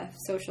the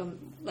social,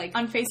 like...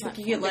 On Facebook,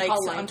 you get likes.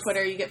 On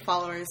Twitter, you get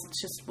followers.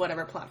 It's just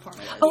whatever platform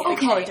it is. Oh,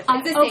 okay.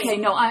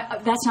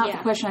 That's not the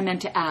question I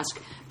meant to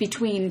ask.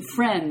 Between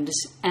friends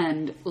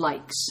and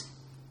likes.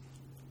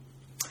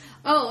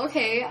 Oh,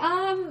 okay.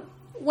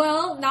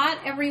 Well, not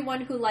everyone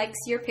who likes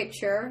your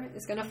picture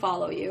is going to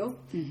follow you.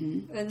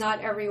 And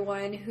not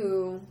everyone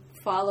who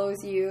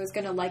follows you is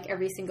going to like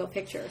every single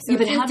picture. So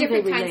there's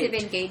different kinds of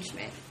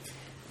engagement.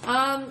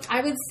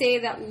 I would say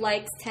that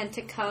likes tend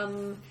to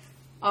come,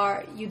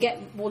 I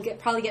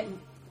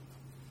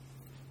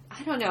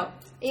don't know.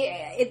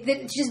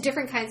 It's just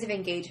different kinds of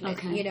engagement.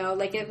 Okay. You know,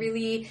 like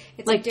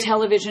it's like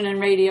television and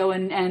radio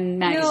and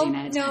magazine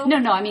ads.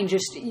 No, I mean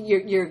just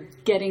you're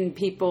getting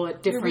people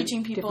at different. You're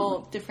reaching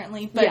people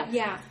differently, but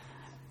yeah.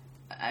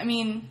 I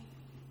mean,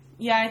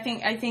 I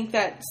think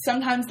that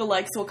sometimes the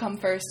likes will come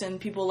first, and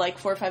people like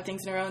 4 or 5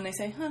 things in a row, and they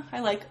say, I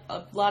like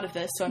a lot of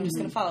this, so I'm just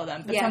going to follow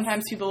them. But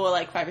sometimes people will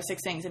like 5 or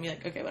 6 things and be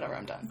like, okay, whatever,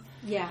 I'm done.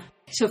 Yeah.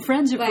 So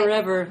friends are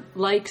forever,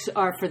 likes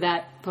are for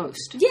that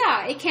post.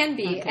 Yeah, it can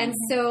be. Okay. And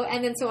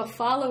so a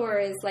follower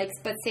is like,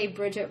 but say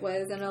Bridget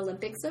was an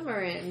Olympic swimmer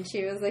and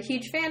she was a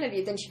huge fan of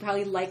you, then she'd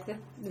probably like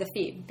the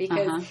feed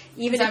because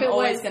even if I'm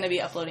always going to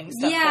be uploading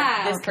stuff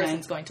that this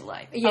person's going to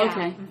like. Yeah.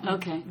 Okay.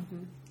 Okay.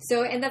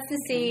 So, and that's the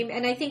same,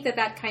 and I think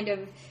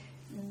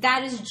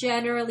that is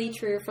generally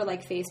true for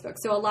like Facebook.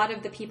 So a lot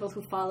of the people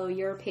who follow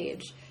your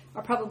page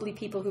are probably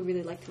people who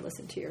really like to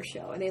listen to your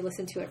show, and they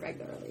listen to it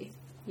regularly.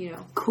 You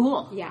know.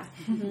 Cool. Yeah.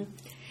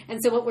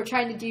 And so what we're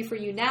trying to do for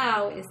you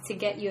now is to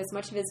get you as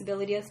much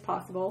visibility as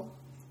possible.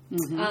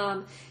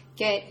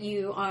 Get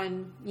you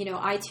on,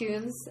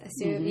 iTunes as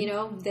soon,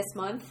 this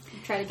month.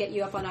 Try to get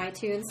you up on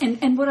iTunes.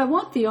 And what I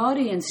want the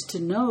audience to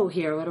know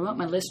here, what I want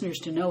my listeners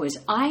to know is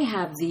I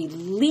have the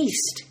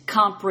least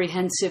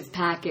comprehensive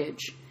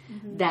package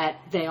that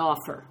they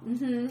offer.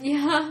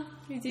 Yeah.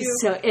 You do.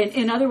 So,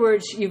 in other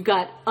words, you've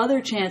got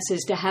other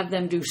chances to have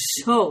them do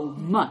so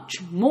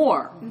much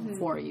more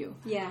for you.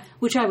 Yeah.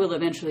 Which I will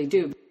eventually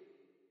do.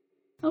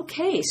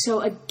 Okay,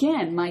 so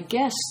again, my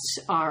guests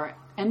are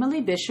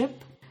Emily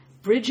Bishop,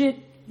 Bridget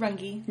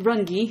Runge.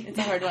 Runge. It's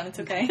a hard one, it's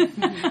okay.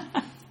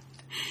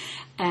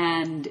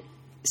 And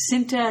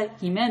Cinta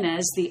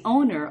Jimenez, the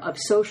owner of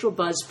Social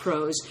Buzz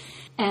Pros.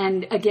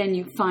 And again,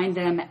 you find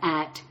them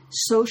at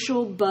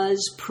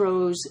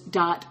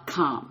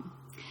socialbuzzpros.com.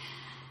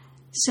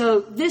 So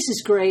this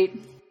is great.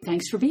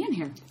 Thanks for being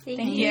here.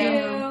 Thank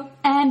you.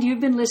 And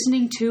you've been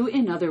listening to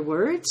In Other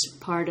Words,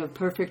 part of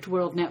Perfect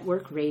World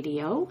Network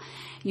Radio.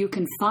 You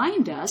can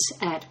find us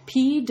at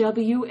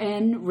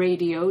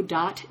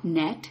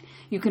pwnradio.net.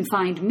 You can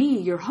find me,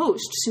 your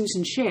host,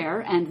 Susan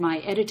Scher, and my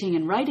editing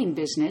and writing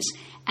business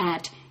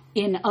at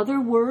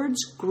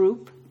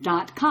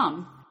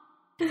inotherwordsgroup.com.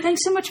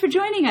 Thanks so much for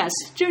joining us.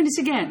 Join us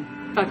again.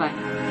 Bye-bye.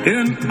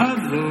 In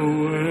other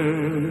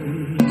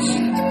words.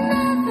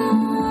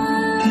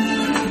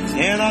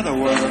 In other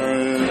words.